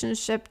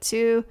relationship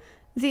to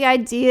the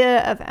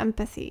idea of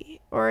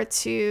empathy, or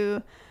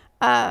to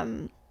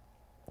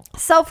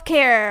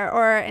self-care,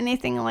 or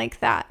anything like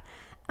that.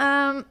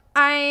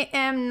 I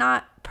am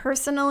not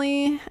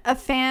personally a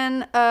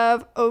fan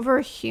of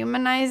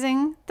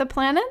over-humanizing the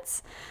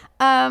planets.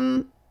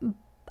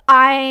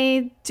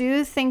 I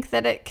do think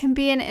that it can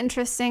be an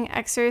interesting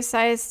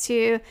exercise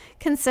to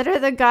consider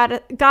the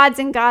gods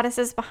and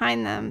goddesses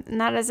behind them.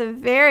 And that is a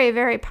very,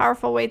 very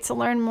powerful way to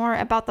learn more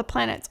about the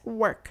planet's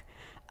work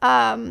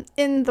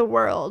in the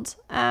world.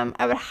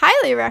 I would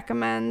highly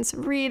recommend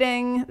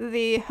reading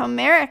the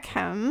Homeric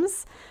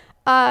hymns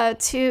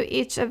to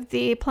each of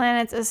the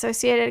planet's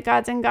associated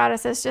gods and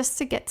goddesses, just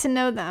to get to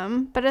know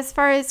them. But as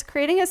far as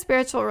creating a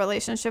spiritual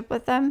relationship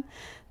with them,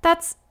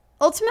 that's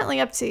ultimately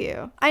up to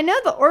you. I know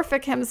the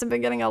Orphic hymns have been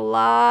getting a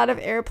lot of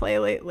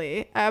airplay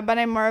lately, but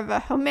I'm more of a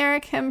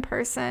Homeric hymn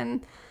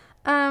person.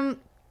 And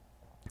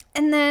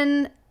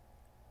then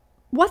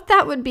what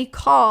that would be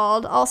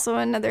called, also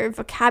another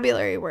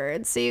vocabulary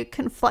word, so you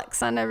can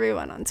flex on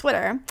everyone on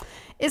Twitter,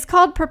 is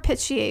called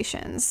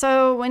propitiation.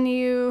 So when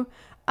you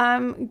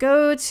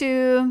go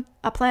to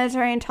a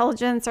planetary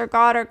intelligence or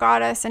god or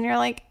goddess and you're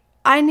like,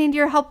 I need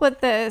your help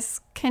with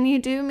this, can you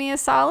do me a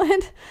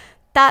solid?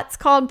 That's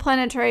called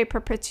planetary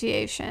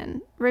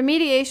propitiation.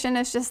 Remediation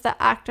is just the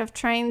act of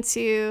trying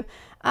to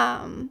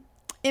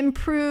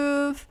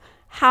improve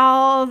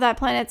how that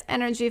planet's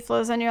energy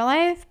flows in your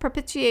life.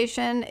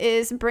 Propitiation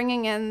is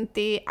bringing in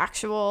the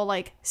actual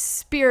like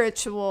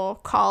spiritual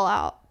call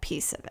out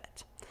piece of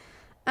it.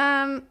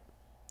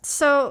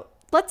 So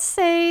let's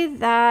say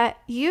that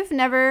you've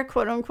never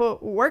quote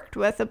unquote worked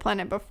with a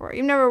planet before.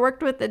 You've never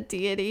worked with a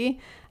deity.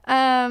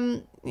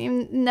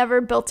 You've never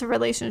built a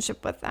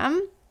relationship with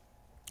them.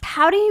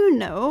 How do you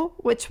know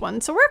which one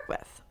to work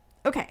with?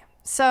 Okay,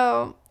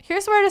 so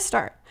here's where to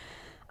start.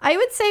 I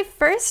would say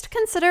first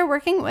consider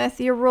working with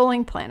your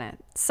ruling planet.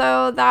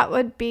 So that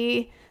would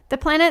be the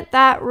planet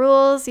that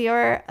rules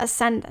your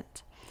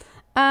ascendant.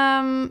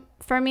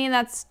 For me,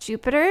 that's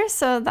Jupiter.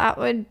 So that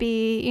would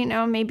be,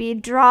 maybe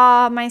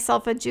draw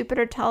myself a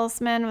Jupiter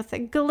talisman with a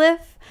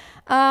glyph.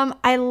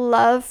 I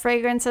love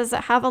fragrances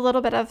that have a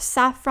little bit of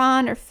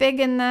saffron or fig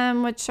in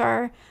them, which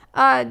are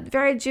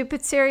very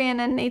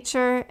Jupiterian in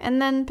nature, and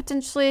then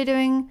potentially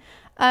doing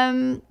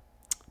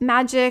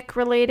magic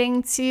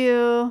relating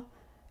to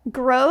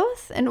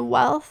growth and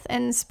wealth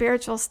and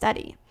spiritual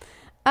study.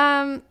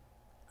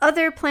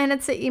 Other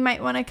planets that you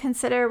might want to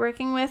consider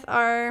working with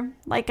are,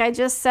 like I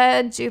just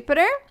said,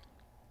 Jupiter.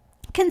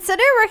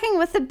 Consider working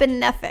with the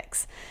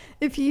benefics.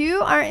 If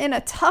you are in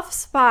a tough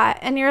spot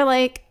and you're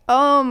like,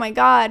 oh my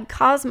God,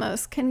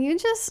 Cosmos, can you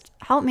just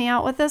help me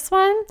out with this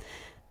one?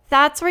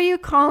 That's where you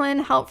call in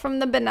help from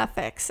the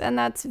benefics, and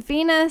that's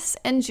Venus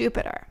and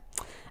Jupiter.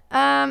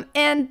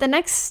 And the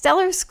next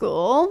stellar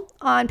school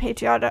on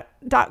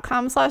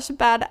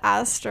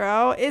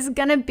patreon.com/badastro is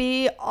going to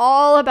be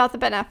all about the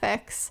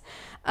benefics,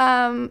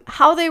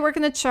 how they work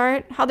in the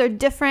chart, how they're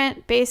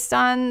different based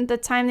on the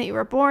time that you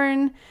were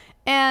born,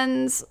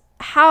 and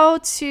how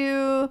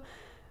to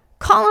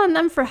call on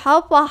them for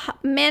help while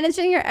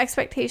managing your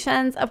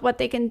expectations of what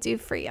they can do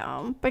for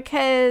you,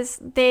 because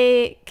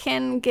they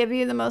can give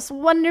you the most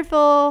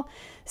wonderful,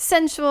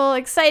 sensual,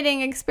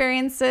 exciting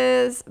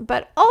experiences,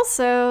 but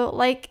also,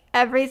 like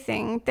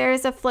everything,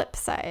 there's a flip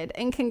side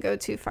and can go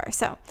too far.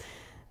 So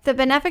the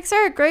benefics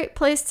are a great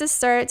place to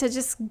start to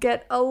just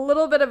get a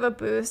little bit of a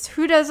boost.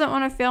 Who doesn't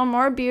want to feel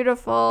more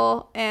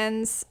beautiful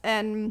and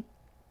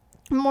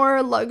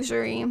more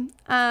luxury?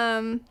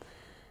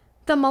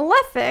 The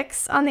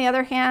malefics, on the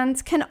other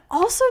hand, can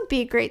also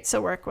be great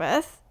to work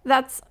with.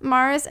 That's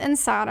Mars and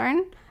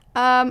Saturn.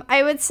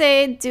 I would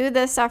say do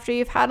this after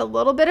you've had a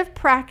little bit of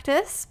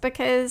practice,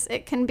 because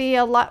it can be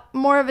a lot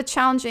more of a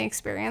challenging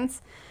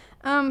experience.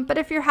 But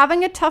if you're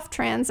having a tough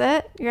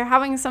transit, you're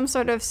having some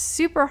sort of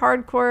super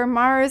hardcore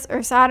Mars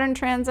or Saturn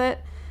transit,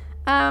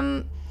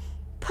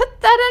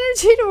 put that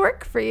energy to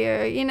work for you,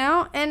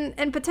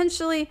 and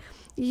potentially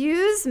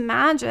use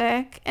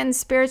magic and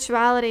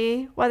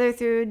spirituality, whether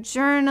through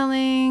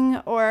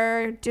journaling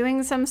or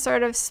doing some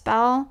sort of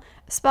spell.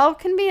 A spell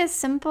can be as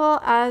simple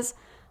as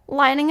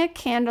lighting a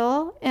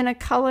candle in a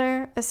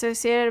color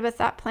associated with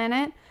that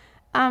planet,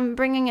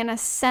 bringing in a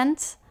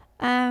scent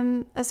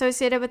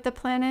associated with the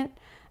planet.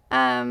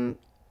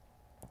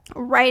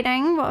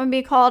 Writing what would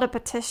be called a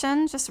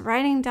petition, just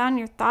writing down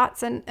your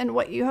thoughts and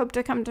what you hope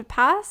to come to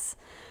pass.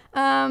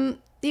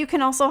 You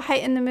can also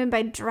heighten the mood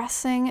by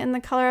dressing in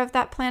the color of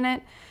that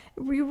planet.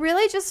 We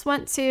really just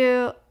want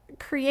to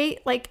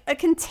create like a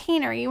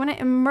container. You want to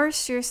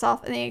immerse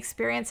yourself in the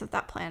experience of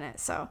that planet.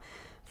 So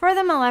for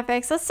the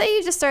malefics, let's say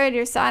you just started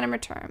your Saturn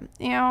return.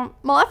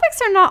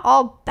 Malefics are not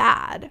all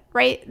bad,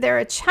 right? They're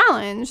a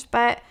challenge,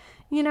 but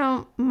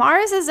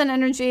Mars is an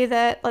energy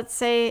that, let's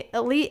say,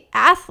 elite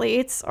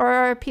athletes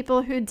or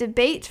people who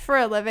debate for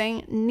a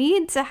living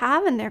need to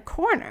have in their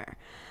corner.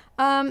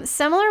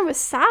 Similar with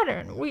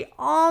Saturn, we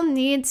all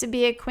need to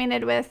be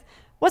acquainted with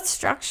what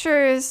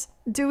structures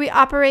do we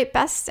operate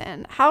best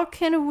in? How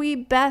can we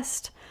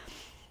best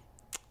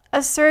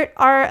assert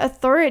our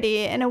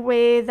authority in a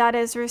way that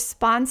is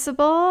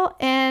responsible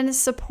and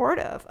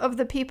supportive of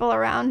the people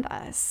around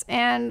us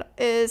and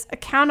is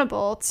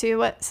accountable to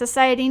what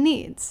society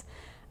needs?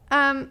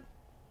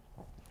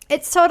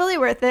 It's totally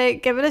worth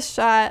it. Give it a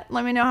shot.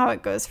 Let me know how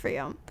it goes for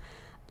you.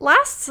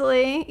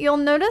 Lastly, you'll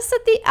notice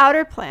that the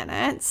outer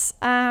planets,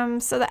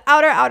 so the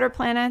outer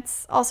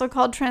planets, also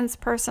called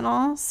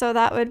transpersonal, so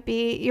that would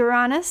be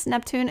Uranus,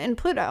 Neptune, and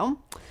Pluto,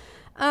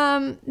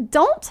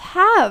 don't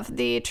have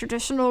the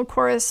traditional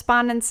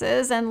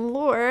correspondences and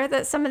lore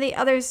that some of the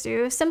others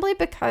do, simply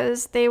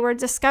because they were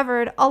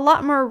discovered a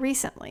lot more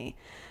recently.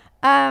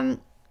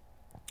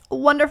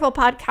 Wonderful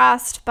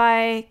podcast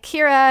by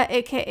Kira,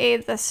 aka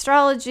The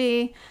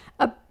Astrology,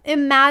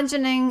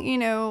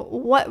 imagining,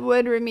 what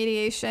would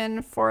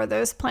remediation for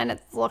those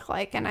planets look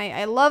like. And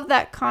I love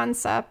that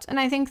concept.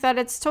 And I think that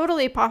it's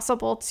totally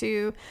possible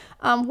to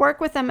work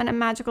with them in a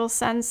magical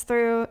sense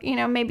through,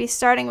 maybe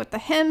starting with the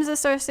hymns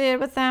associated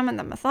with them and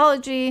the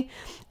mythology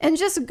and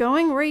just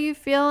going where you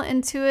feel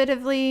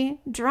intuitively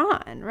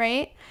drawn,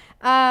 right?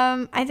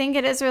 I think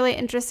it is really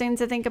interesting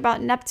to think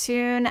about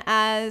Neptune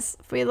as,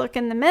 if we look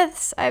in the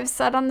myths, I've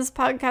said on this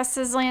podcast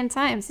a zillion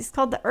times, he's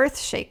called the Earth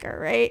Shaker,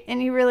 right?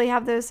 And you really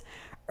have those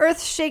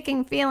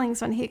earth-shaking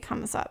feelings when he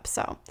comes up.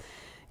 So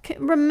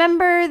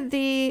remember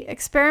the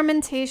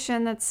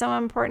experimentation that's so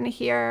important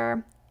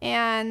here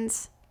and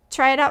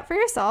try it out for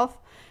yourself.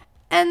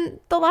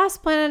 And the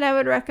last planet I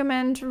would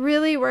recommend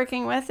really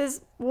working with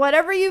is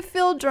whatever you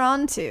feel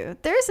drawn to.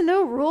 There's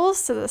no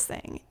rules to this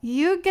thing.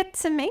 You get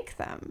to make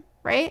them,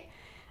 right?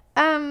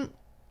 And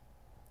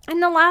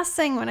the last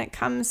thing when it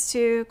comes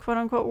to quote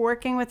unquote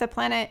working with a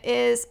planet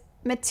is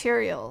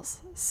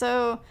materials.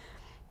 So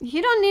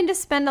you don't need to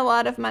spend a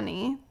lot of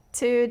money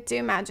to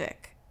do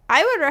magic.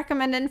 I would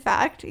recommend, in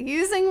fact,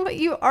 using what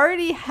you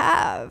already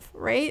have,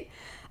 right?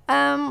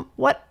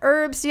 What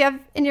herbs do you have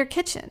in your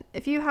kitchen?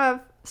 If you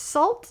have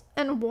salt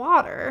and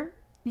water,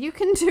 you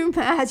can do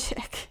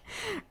magic,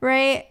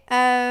 right?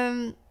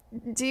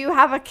 Do you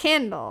have a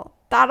candle?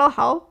 That'll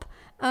help.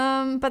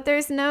 But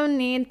there's no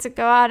need to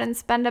go out and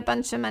spend a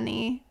bunch of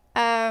money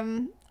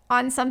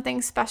on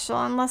something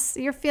special unless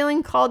you're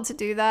feeling called to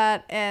do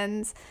that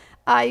and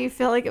you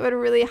feel like it would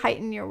really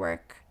heighten your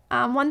work.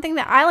 One thing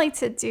that I like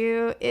to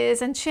do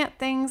is enchant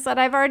things that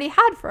I've already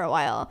had for a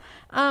while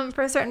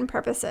for certain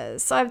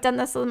purposes. So I've done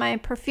this with my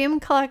perfume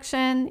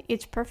collection.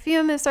 Each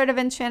perfume is sort of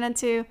enchanted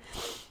to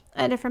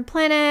a different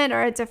planet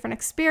or a different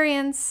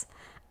experience.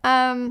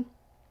 And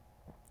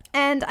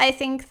I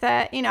think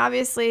that,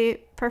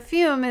 obviously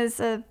perfume is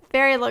a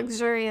very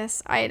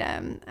luxurious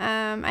item.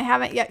 I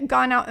haven't yet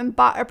gone out and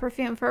bought a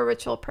perfume for a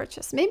ritual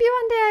purchase. Maybe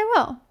one day I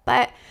will,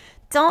 but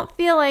don't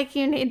feel like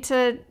you need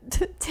to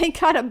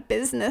take out a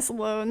business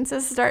loan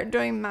to start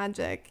doing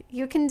magic.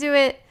 You can do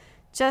it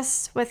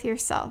just with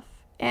yourself.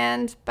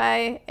 And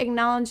by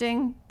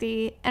acknowledging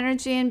the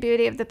energy and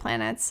beauty of the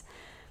planets,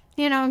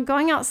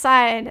 going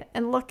outside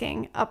and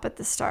looking up at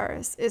the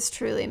stars is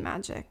truly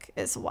magic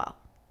as well.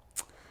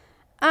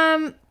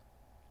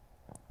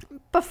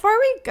 Before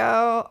we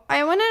go,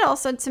 I wanted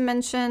also to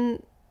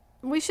mention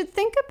we should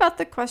think about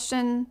the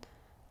question,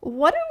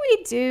 what do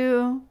we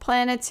do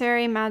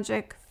planetary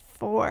magic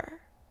for,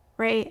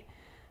 right?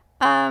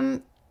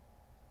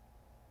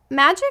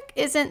 Magic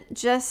isn't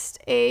just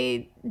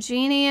a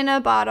genie in a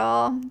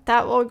bottle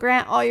that will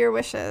grant all your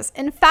wishes.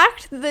 In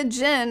fact, the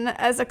jinn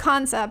as a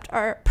concept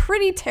are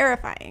pretty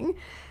terrifying.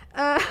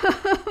 But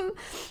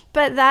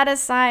that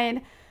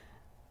aside,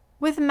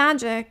 with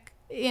magic,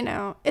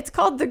 it's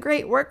called the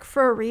great work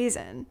for a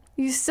reason.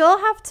 You still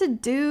have to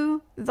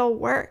do the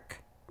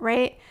work,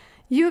 right?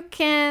 You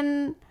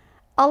can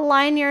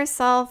align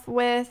yourself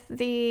with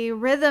the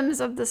rhythms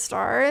of the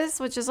stars,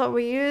 which is what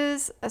we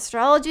use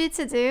astrology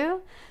to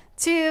do,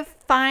 to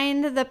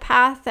find the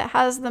path that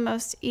has the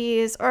most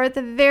ease, or at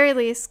the very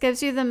least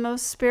gives you the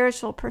most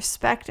spiritual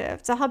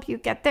perspective to help you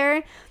get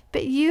there.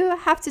 But you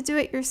have to do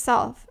it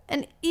yourself.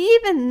 And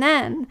even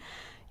then,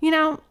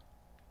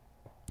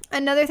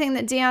 another thing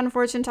that Dion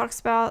Fortune talks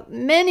about,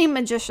 many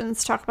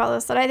magicians talk about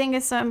this, that I think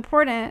is so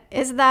important,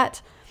 is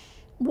that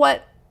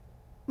what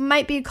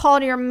might be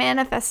called your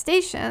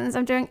manifestations,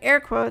 I'm doing air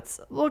quotes,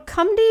 will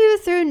come to you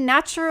through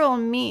natural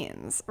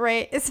means,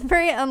 right? It's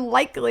very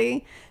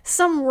unlikely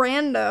some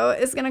rando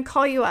is going to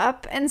call you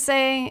up and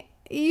say,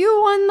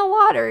 you won the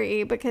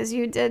lottery because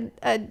you did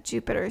a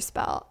Jupiter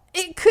spell.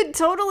 It could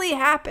totally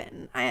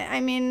happen. I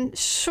mean,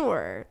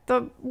 sure,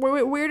 the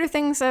weirder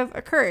things have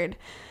occurred.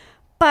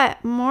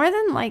 But more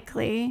than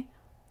likely,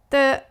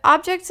 the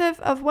object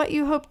of what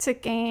you hope to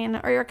gain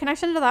or your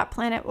connection to that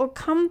planet will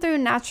come through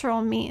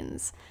natural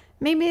means.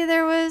 Maybe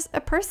there was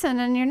a person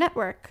in your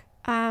network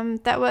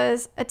that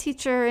was a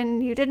teacher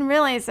and you didn't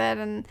realize it,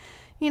 and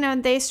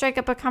they strike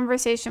up a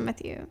conversation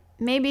with you.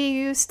 Maybe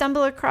you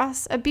stumble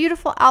across a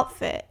beautiful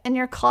outfit in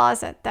your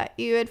closet that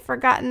you had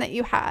forgotten that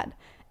you had,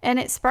 and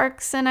it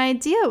sparks an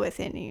idea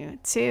within you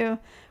to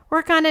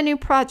work on a new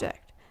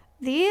project.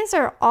 These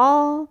are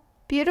all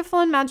beautiful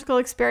and magical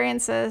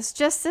experiences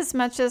just as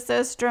much as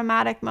those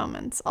dramatic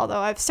moments, although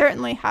I've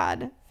certainly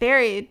had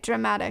very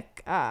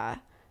dramatic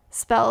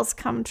spells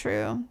come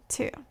true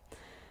too.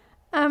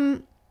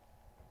 I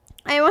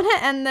want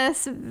to end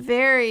this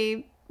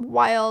very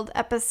wild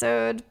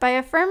episode by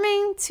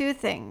affirming two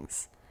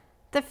things.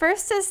 The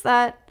first is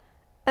that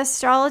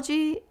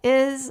astrology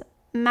is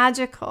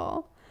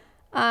magical.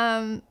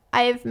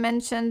 I've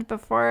mentioned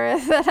before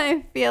that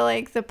I feel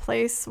like the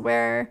place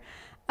where,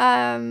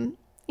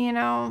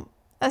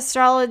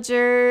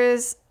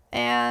 astrologers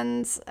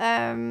and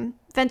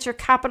venture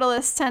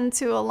capitalists tend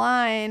to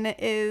align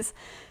is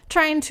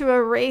trying to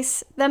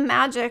erase the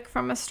magic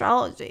from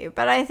astrology.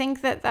 But I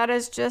think that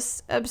is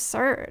just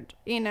absurd.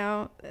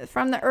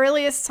 From the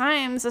earliest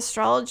times,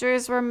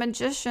 astrologers were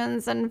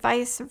magicians and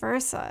vice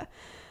versa.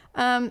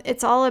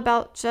 It's all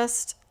about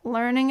just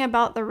learning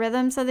about the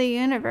rhythms of the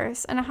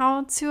universe and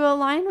how to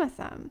align with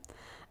them.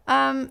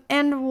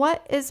 And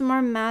what is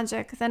more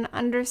magic than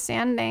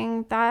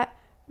understanding that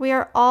we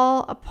are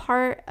all a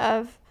part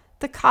of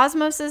the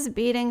cosmos's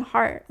beating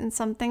heart and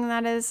something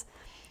that is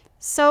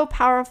so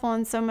powerful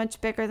and so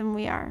much bigger than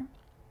we are.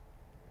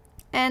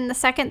 And the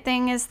second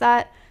thing is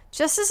that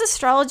just as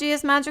astrology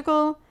is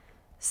magical,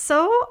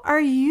 so are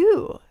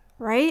you,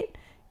 right?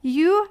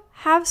 You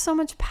have so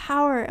much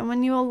power. And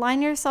when you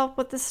align yourself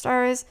with the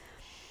stars,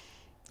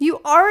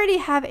 you already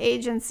have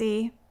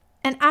agency.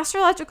 And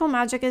astrological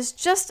magic is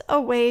just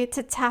a way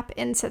to tap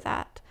into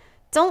that.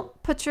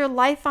 Don't put your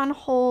life on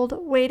hold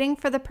waiting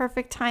for the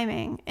perfect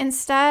timing.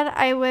 Instead,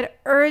 I would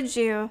urge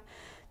you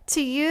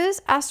to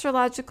use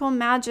astrological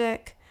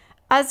magic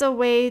as a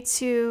way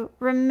to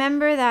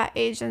remember that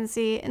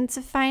agency and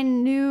to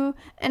find new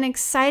and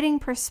exciting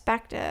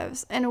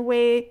perspectives and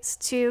ways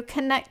to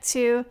connect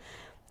to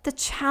the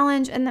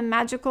challenge and the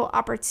magical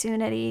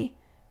opportunity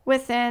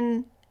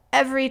within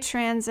every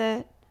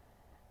transit,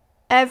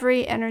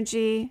 every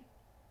energy,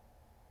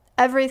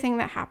 everything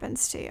that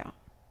happens to you.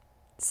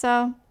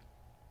 So,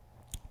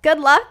 good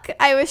luck.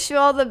 I wish you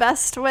all the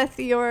best with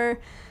your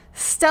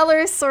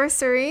stellar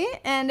sorcery.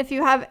 And if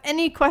you have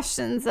any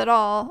questions at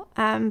all,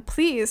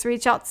 please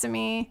reach out to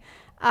me,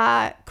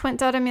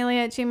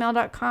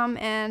 quint.amelia@gmail.com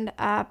and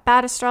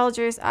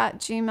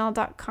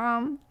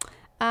badastrologers@gmail.com.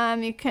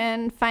 You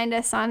can find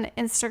us on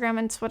Instagram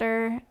and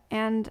Twitter.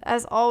 And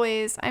as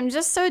always, I'm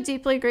just so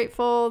deeply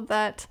grateful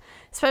that,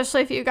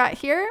 especially if you got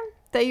here,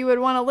 that you would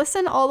want to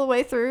listen all the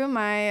way through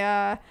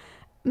my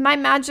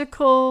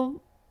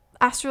magical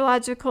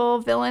astrological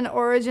villain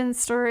origin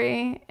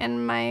story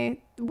and my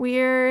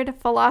weird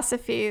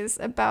philosophies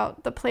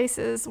about the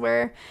places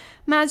where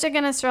magic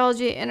and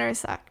astrology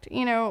intersect.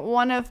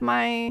 One of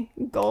my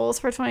goals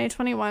for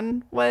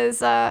 2021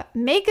 was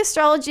make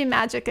astrology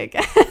magic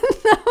again.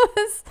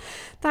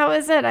 that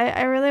was it.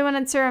 I really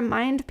wanted to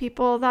remind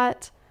people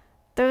that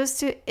those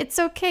two, it's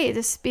okay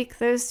to speak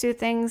those two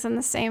things in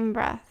the same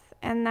breath,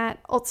 and that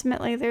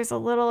ultimately there's a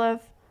little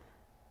of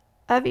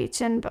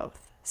each in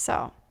both.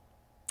 So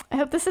I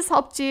hope this has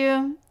helped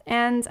you,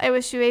 and I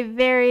wish you a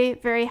very,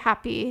 very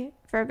happy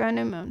Virgo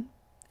new moon.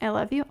 I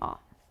love you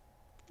all.